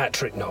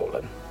 Patrick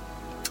Nolan.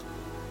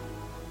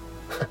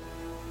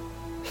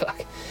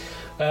 Fuck.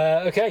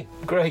 Okay,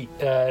 great.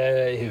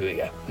 Here we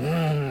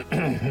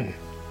go.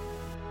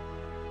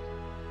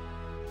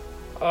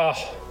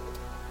 Oh,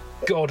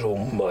 God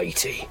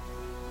almighty.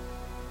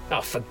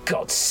 Oh, for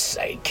God's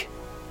sake.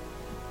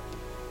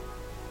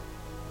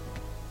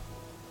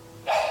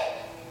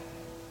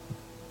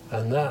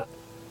 And that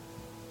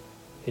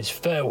is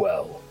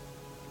farewell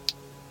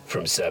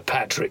from Sir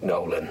Patrick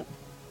Nolan,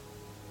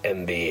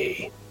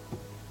 MBE.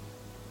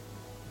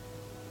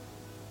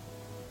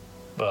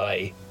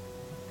 Bye.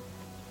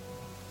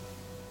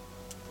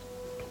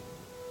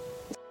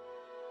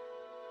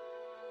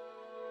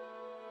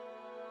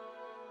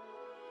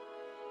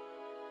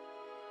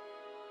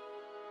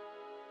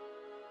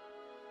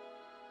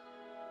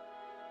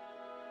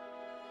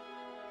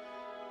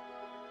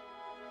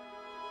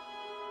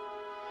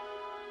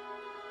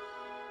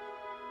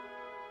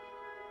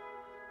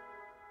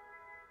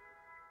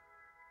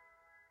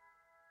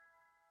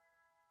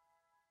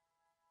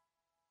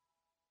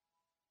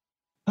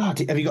 Oh,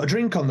 have you got a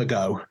drink on the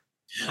go?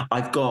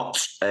 I've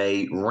got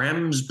a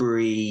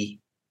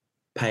Ramsbury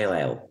Pale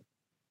Ale.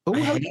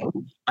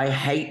 I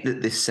hate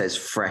that this says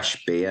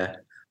fresh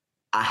beer.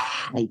 I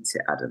hate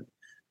it, Adam.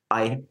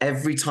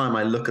 Every time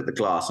I look at the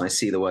glass and I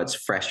see the words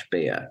fresh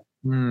beer,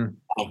 I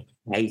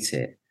hate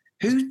it.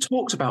 Who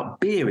talks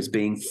about beer as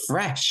being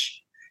fresh?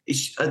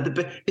 Is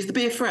the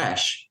beer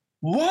fresh?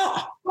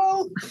 What?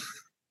 Well,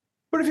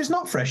 but if it's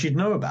not fresh, you'd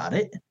know about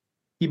it.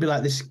 You'd be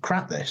like, this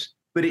crap, this.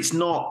 But it's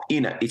not,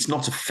 it's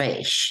not a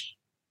fish.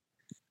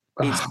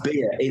 It's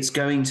beer. It's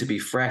going to be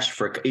fresh.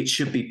 It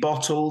should be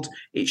bottled.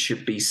 It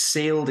should be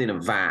sealed in a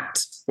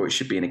vat, or it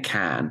should be in a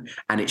can.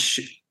 And if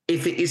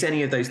it is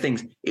any of those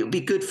things, it would be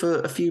good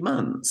for a few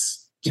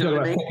months. You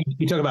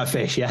talk about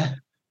fish, yeah?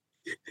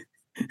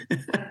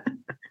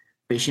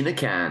 Fish in a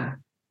can.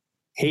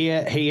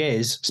 Here he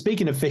is.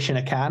 Speaking of fish in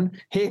a can,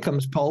 here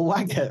comes Paul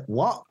Waggett.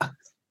 What?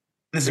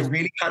 There's a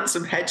really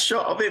handsome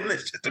headshot of him.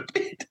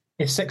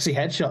 His sexy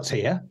headshots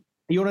here.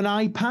 You're on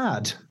an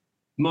iPad.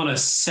 I'm on a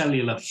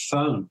cellular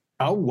phone.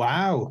 Oh,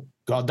 wow.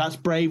 God, that's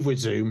brave with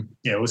Zoom.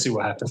 Yeah, we'll see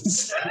what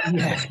happens.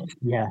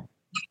 Yeah.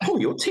 Oh,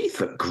 your teeth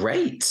look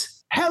great.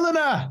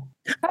 Helena!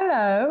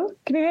 Hello,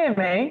 can you hear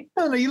me?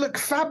 Helena, you look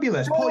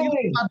fabulous. Hey. Paul, you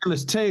look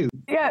fabulous too.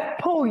 Yeah,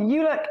 Paul,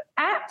 you look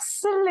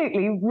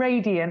absolutely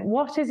radiant.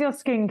 What is your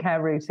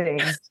skincare routine?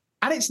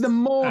 And it's the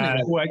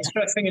morning. Well, it's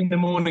first thing in the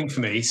morning for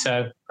me,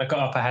 so I got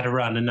up, I had a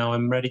run, and now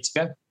I'm ready to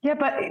go. Yeah,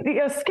 but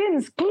your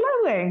skin's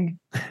glowing.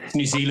 It's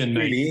New Zealand,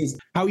 mate.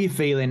 How are you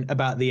feeling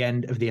about the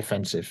end of the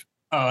offensive?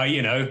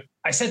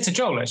 I said to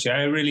Joel, actually,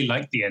 I really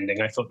liked the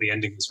ending. I thought the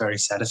ending was very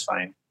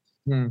satisfying.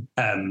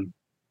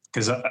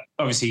 Because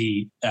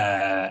obviously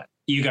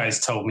you guys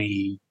told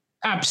me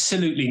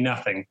absolutely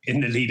nothing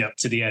in the lead up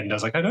to the end. I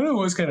was like, I don't know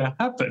what's going to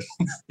happen.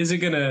 Is it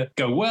going to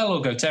go well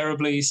or go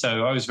terribly?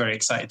 So I was very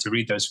excited to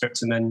read those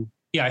scripts. And then,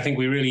 yeah, I think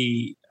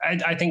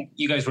I think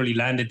you guys really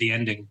landed the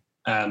ending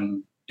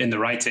in the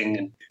writing.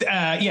 And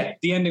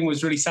the ending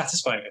was really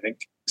satisfying, I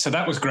think. So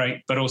that was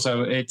great. But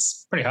also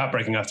it's pretty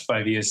heartbreaking after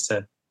 5 years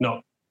to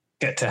not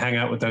get to hang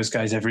out with those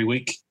guys every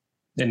week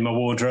in my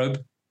wardrobe,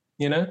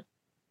 I'm going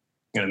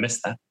to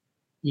miss that.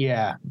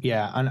 Yeah,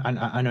 and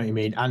I know what you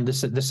mean. And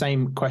the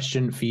same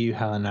question for you,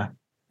 Helena.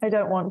 I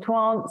don't want to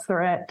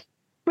answer it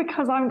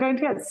because I'm going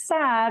to get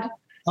sad.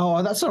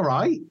 Oh, that's all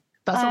right.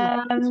 That's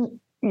all right.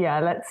 Yeah,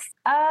 let's.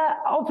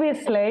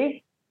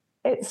 Obviously,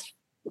 it's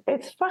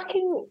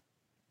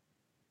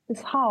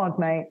hard,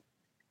 mate.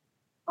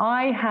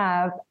 I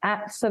have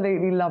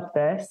absolutely loved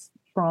this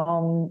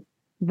from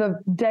the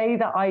day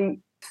that I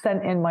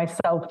sent in my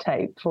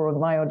self-tape for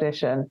my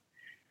audition.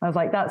 I was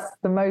like, that's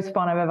the most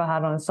fun I've ever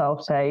had on a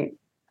self-tape.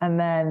 And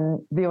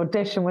then the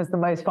audition was the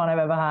most fun I've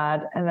ever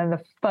had. And then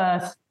the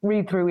first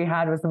read-through we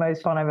had was the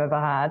most fun I've ever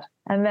had.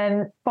 And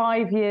then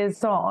 5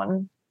 years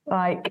on,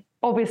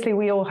 obviously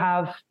we all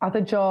have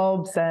other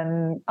jobs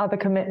and other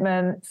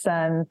commitments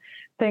and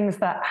things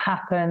that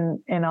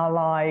happen in our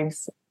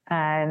lives.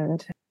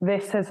 And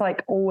this has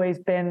always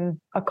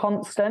been a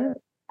constant.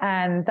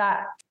 And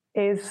that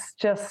is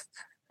just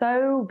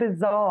so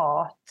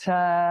bizarre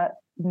to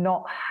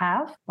not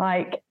have.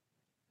 I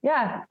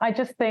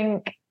just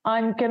think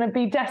I'm going to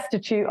be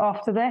destitute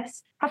after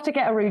this. Have to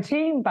get a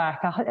routine back,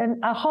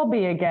 a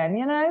hobby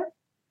again,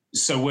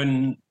 So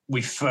when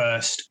we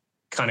first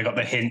kind of got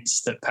the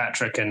hints that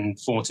Patrick and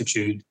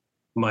Fortitude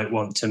might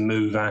want to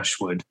move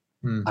Ashwood,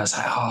 I was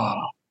like,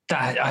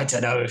 I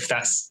don't know if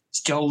is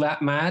Joel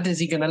that mad? Is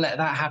he going to let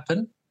that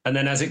happen? And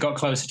then as it got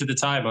closer to the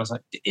time, I was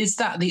like, is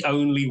that the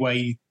only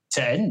way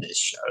to end this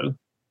show?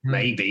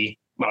 Maybe.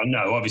 Well,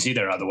 no, obviously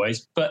there are other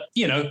ways. But,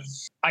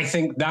 I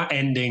think that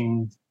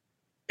ending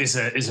is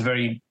a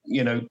very,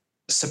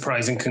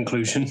 surprising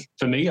conclusion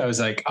for me. I was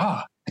like,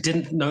 I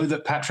didn't know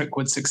that Patrick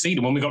would succeed.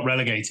 And when we got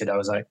relegated, I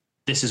was like,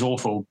 this is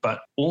awful, but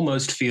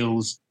almost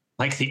feels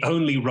like the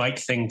only right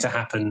thing to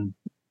happen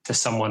to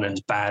someone as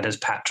bad as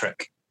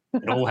Patrick.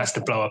 It all has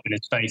to blow up in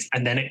his face.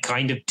 And then it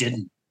kind of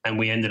didn't. And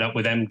we ended up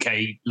with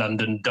MK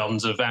London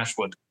Dons of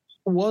Ashwood.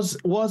 Was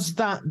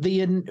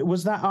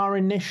that our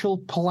initial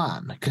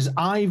plan? Because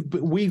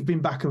we've been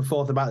back and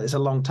forth about this a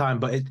long time,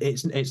 but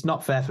it's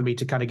not fair for me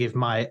to kind of give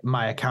my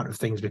account of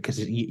things because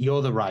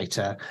you're the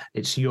writer,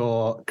 it's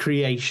your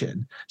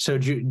creation. So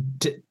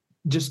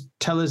just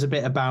tell us a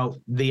bit about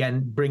the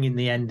end, bringing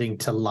the ending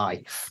to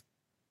life.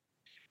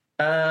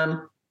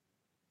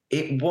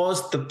 It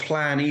was the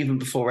plan even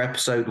before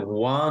episode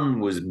 1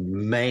 was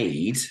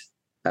made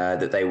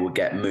that they will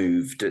get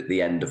moved at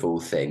the end of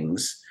all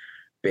things.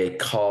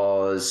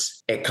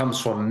 because it comes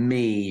from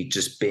me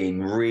just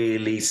being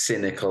really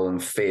cynical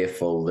and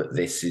fearful that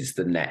this is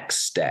the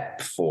next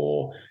step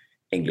for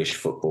English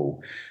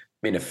football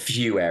in a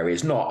few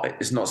areas.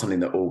 It's not something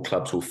that all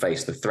clubs will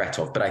face the threat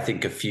of, but I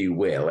think a few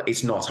will.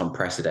 It's not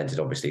unprecedented,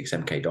 obviously, because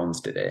MK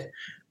Dons did it.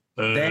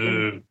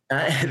 Then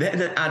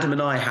Adam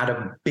and I had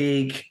a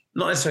big,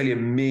 not necessarily a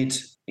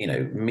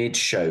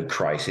mid-show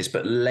crisis,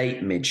 but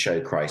late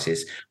mid-show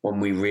crisis when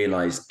we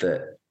realised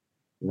that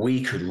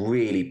we could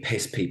really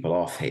piss people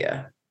off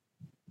here.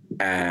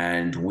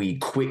 And we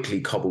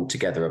quickly cobbled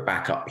together a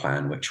backup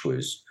plan, which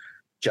was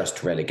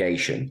just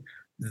relegation.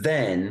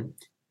 Then,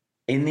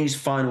 in these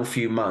final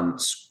few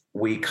months,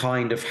 we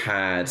kind of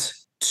had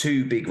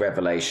two big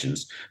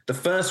revelations. The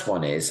first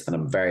one is, and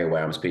I'm very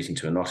aware I'm speaking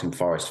to a Nottingham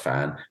Forest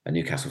fan, a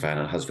Newcastle fan,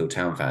 and a Huddersfield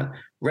Town fan,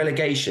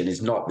 relegation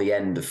is not the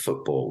end of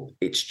football.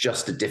 It's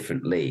just a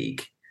different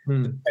league.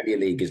 The Premier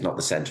League is not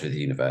the centre of the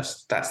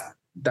universe.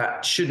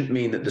 That shouldn't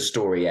mean that the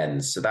story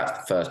ends. So that's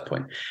the first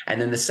point. And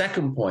then the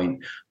second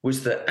point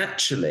was that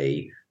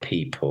actually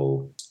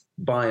people,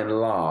 by and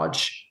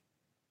large,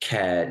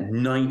 care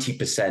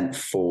 90%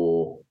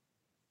 for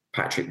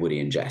Patrick, Woody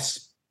and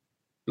Jess.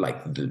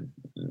 Like the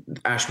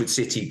Ashwood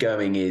City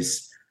going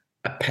is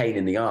a pain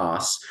in the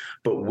arse,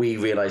 but we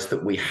realised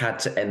that we had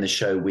to end the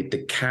show with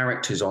the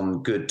characters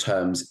on good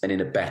terms and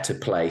in a better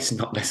place,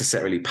 not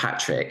necessarily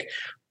Patrick,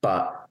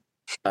 but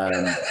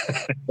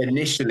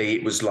initially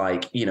it was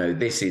like,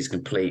 this is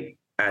complete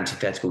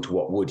antithetical to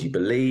what Woody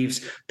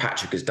believes.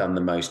 Patrick has done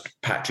the most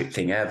Patrick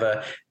thing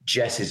ever.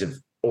 Jess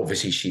is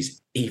obviously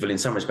she's evil in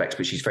some respects,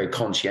 but she's very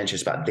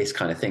conscientious about this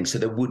kind of thing. So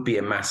there would be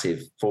a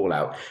massive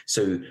fallout.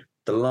 So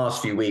the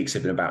last few weeks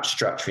have been about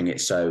structuring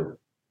it so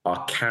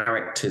our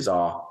characters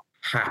are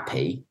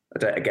happy. I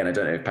don't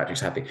know if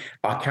Patrick's happy.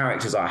 Our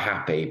characters are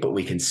happy, but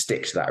we can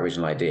stick to that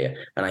original idea.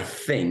 And I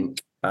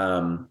think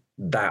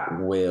that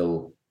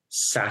will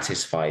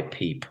satisfy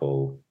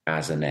people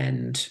as an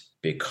end,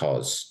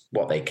 because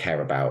what they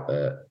care about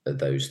are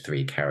those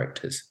three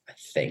characters. I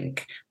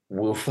think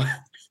we'll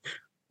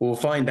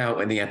find out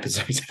when the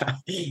episode's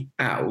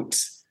out,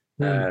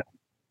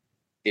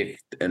 if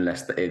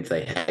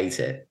they hate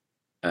it.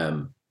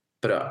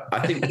 But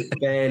I think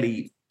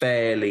we're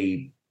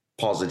fairly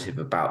positive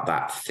about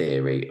that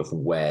theory of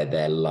where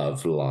their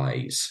love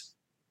lies.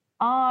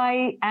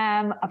 I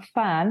am a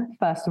fan,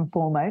 first and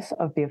foremost,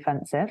 of The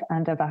Offensive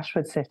and of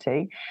Ashwood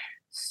City.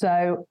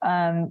 So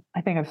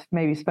I think I've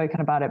maybe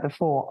spoken about it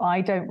before.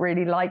 I don't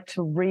really like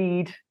to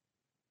read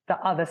the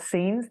other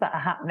scenes that are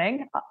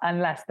happening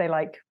unless they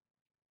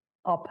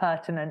are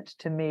pertinent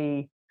to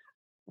me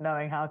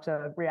knowing how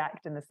to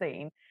react in the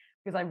scene,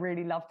 because I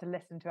really love to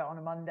listen to it on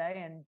a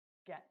Monday and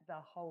get the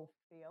whole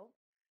feel.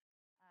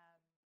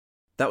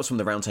 That was from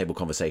the roundtable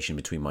conversation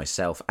between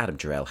myself, Adam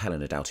Jarrell,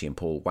 Helena Doughty and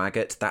Paul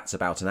Waggett. That's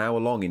about an hour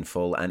long in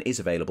full and is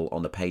available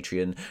on the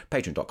Patreon,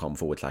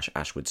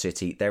 patreon.com/Ashwood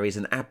City. There is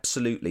an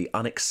absolutely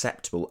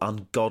unacceptable,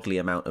 ungodly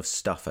amount of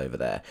stuff over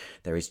there.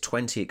 There is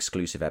 20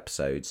 exclusive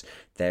episodes.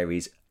 There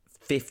is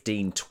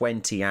 15,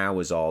 20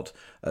 hours odd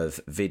of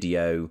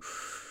video,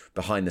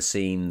 behind the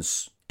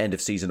scenes, end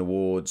of season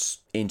awards,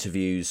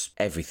 interviews,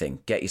 everything.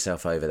 Get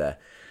yourself over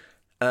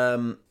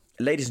there.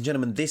 Ladies and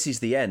gentlemen, this is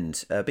the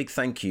end. A big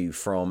thank you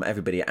from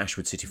everybody at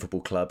Ashwood City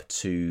Football Club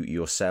to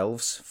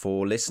yourselves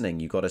for listening.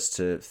 You got us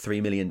to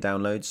 3 million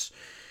downloads.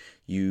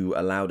 You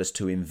allowed us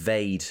to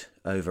invade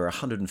over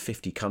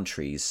 150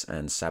 countries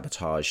and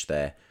sabotage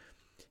their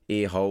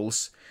ear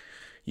holes.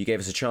 You gave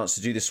us a chance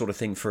to do this sort of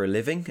thing for a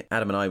living.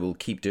 Adam and I will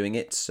keep doing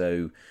it,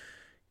 so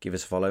give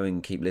us a follow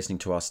and keep listening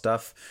to our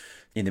stuff.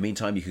 In the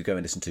meantime, you could go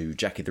and listen to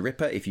Jackie the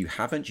Ripper. If you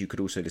haven't, you could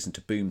also listen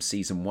to Boom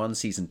Season 1.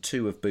 Season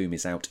 2 of Boom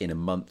is out in a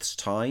month's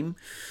time.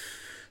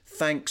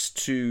 Thanks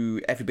to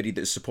everybody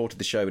that's supported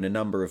the show in a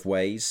number of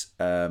ways.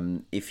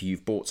 If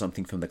you've bought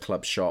something from the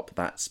club shop,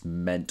 that's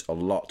meant a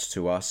lot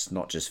to us,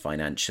 not just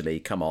financially.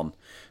 Come on.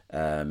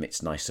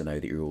 It's nice to know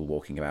that you're all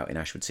walking about in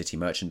Ashwood City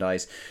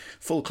merchandise.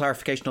 Full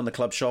clarification on the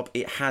club shop.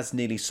 It has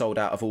nearly sold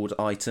out of all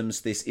items.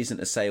 This isn't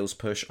a sales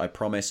push, I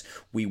promise.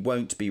 We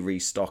won't be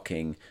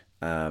restocking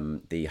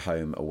the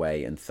home,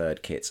 away and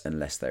third kits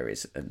unless there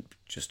is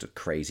just a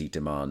crazy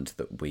demand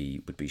that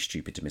we would be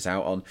stupid to miss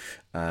out on.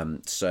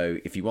 So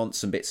if you want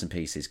some bits and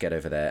pieces, get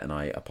over there, and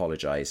I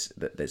apologise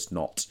that there's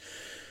not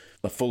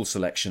a full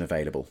selection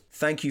available.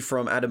 Thank you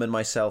from Adam and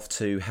myself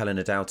to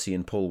Helena Doughty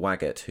and Paul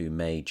Waggett, who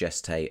made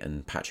Jess Tate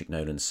and Patrick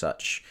Nolan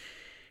such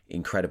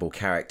incredible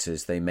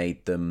characters. They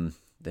made them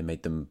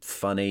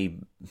funny,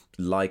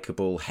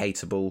 likeable,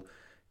 hateable,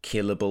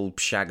 killable,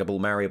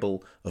 shaggable,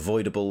 marryable,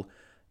 avoidable,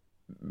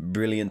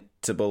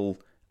 brilliantable.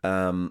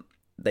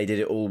 They did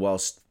it all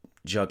whilst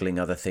juggling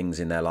other things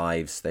in their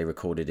lives. They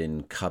recorded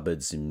in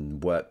cupboards, in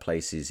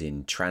workplaces,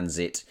 in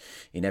transit,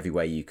 in every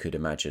way you could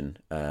imagine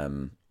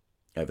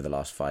over the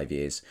last 5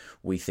 years.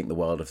 We think the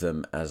world of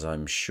them, as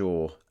I'm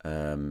sure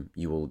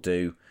you all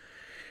do.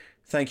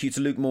 Thank you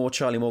to Luke Moore,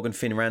 Charlie Morgan,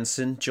 Finn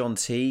Ranson, John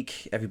Teague,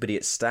 everybody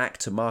at Stack,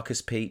 to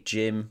Marcus, Pete,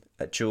 Jim,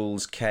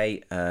 Jules,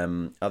 Kate,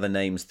 other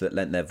names that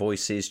lent their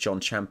voices, John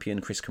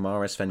Champion, Chris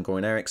Kamara, Sven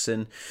Goran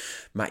Eriksson,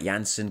 Matt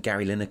Jansen,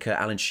 Gary Lineker,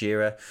 Alan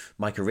Shearer,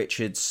 Micah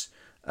Richards,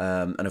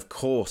 and of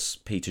course,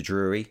 Peter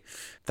Drury.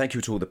 Thank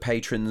you to all the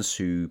patrons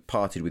who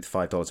parted with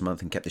 $5 a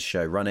month and kept this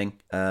show running.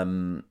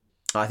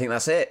 I think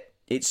that's it.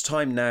 It's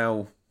time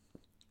now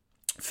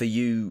for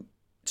you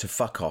to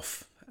fuck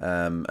off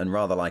and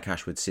rather like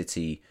Ashwood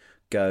City,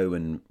 go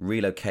and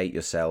relocate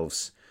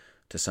yourselves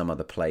to some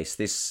other place.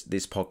 This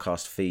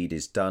podcast feed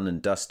is done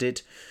and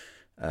dusted.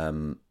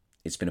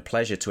 It's been a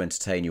pleasure to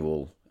entertain you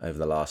all over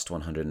the last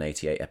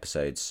 188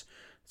 episodes.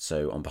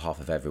 So on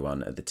behalf of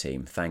everyone at the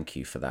team, thank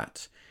you for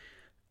that.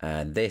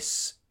 And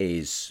this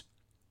is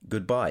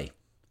goodbye.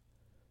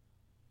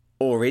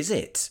 Or is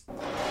it?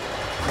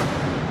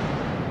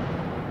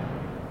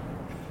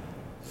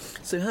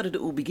 So how did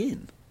it all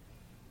begin?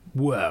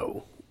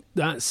 Well,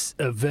 that's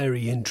a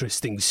very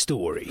interesting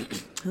story.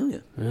 Oh, yeah.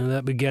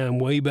 That began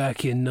way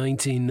back in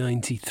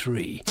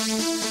 1993.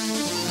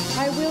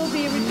 I will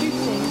be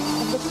reducing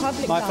of the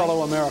public My life.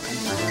 fellow American.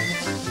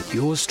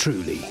 Yours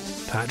truly,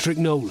 Patrick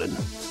Nolan,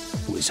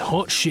 was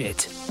hot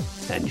shit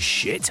and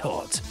shit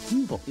hot.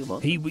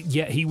 He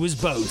was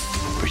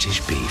both.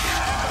 British beef.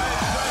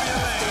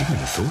 I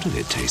never thought of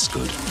it tastes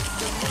good.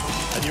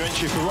 And your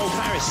entry for Rolf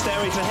Harris,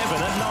 Stairway to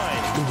Heaven at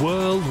 9. The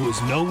world was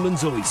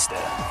Nolan's oyster,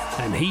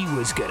 and he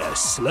was gonna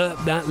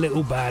slurp that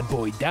little bad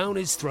boy down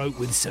his throat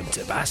with some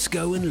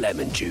Tabasco and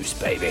lemon juice,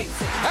 baby.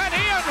 And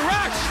Ian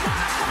Rush!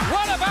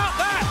 What about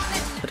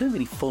that? I don't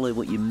really follow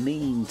what you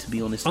mean, to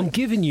be honest. I'm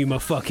giving you my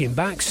fucking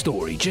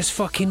backstory. Just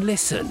fucking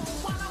listen.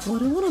 Well, I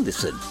don't want to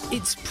listen.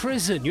 It's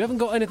prison. You haven't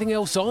got anything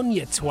else on,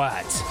 you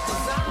twat.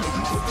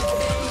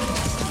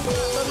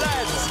 The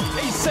lads,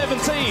 he's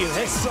 17.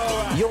 It's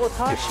alright. Your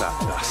touch. That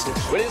bastard.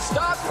 Will it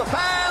start? The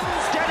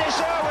fans? Dennis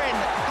Irwin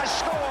has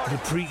scored. The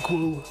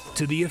prequel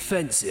to The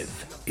Offensive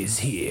is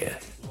here.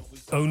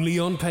 Only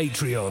on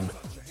Patreon.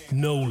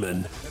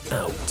 Nolan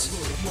out.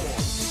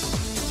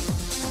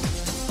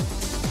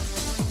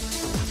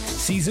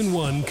 Season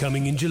 1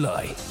 coming in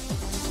July.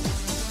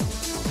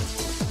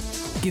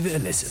 Give it a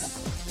listen.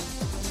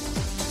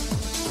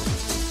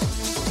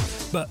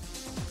 But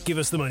give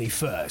us the money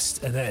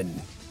first, and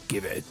then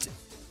give it...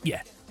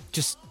 Yeah,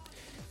 just...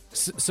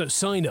 So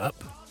sign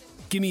up,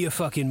 give me your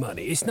fucking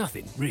money. It's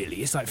nothing, really.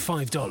 It's like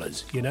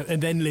 $5, you know?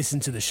 And then listen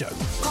to the show.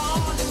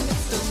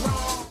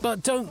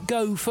 But don't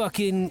go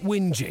fucking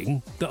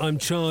whinging that I'm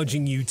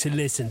charging you to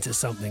listen to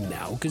something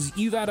now, because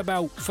you've had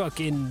about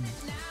fucking...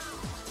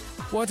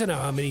 Well, I don't know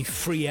how many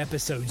free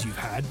episodes you've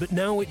had, but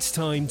now it's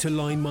time to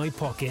line my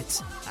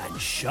pockets and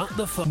shut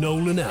the fuck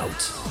Nolan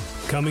out.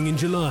 Coming in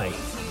July,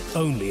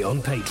 only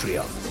on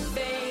Patreon.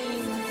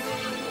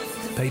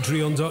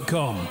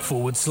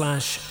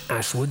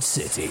 Patreon.com/Ashwood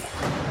City.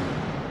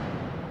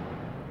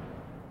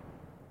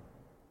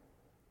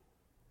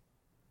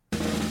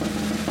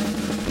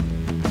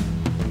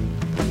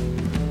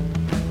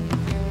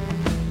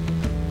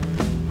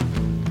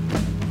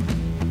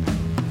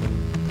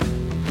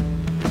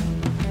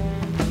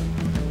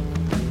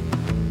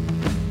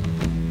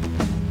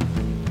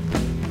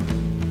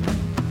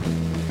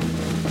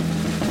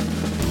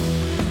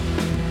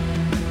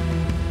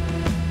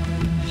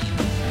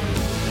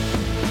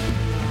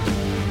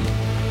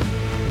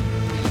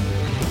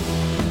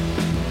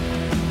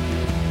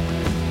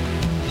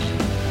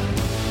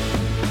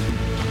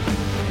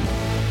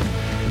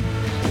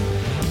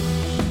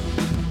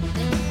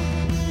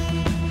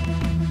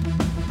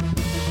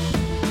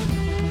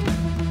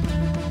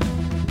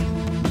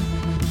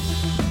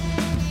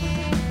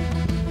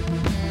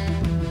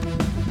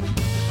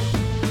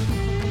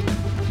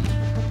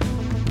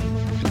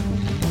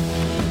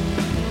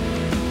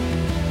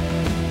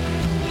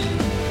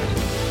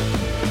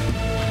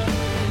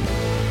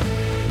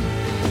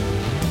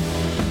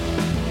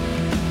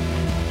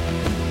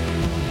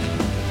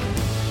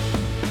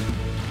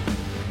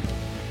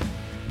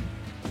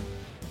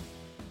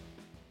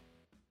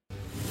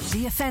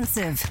 The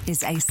Offensive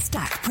is a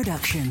Stack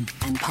production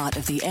and part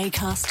of the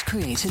Acast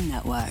Creator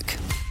Network.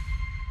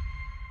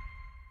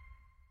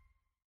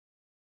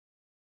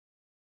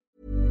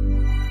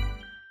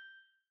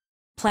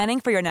 Planning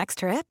for your next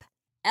trip?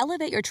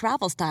 Elevate your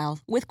travel style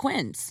with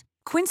Quince.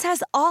 Quince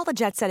has all the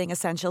jet-setting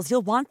essentials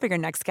you'll want for your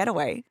next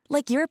getaway,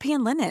 like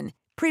European linen,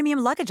 premium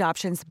luggage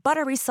options,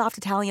 buttery soft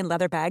Italian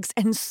leather bags,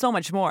 and so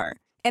much more.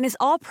 And is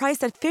all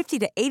priced at 50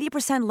 to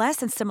 80% less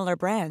than similar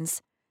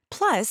brands.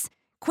 Plus,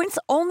 Quince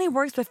only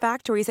works with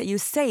factories that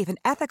use safe and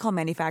ethical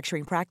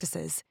manufacturing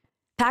practices.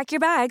 Pack your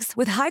bags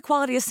with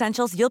high-quality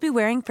essentials you'll be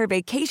wearing for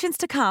vacations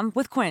to come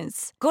with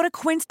Quince. Go to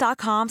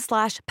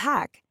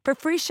quince.com/pack for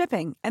free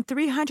shipping and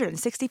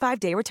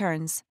 365-day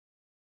returns.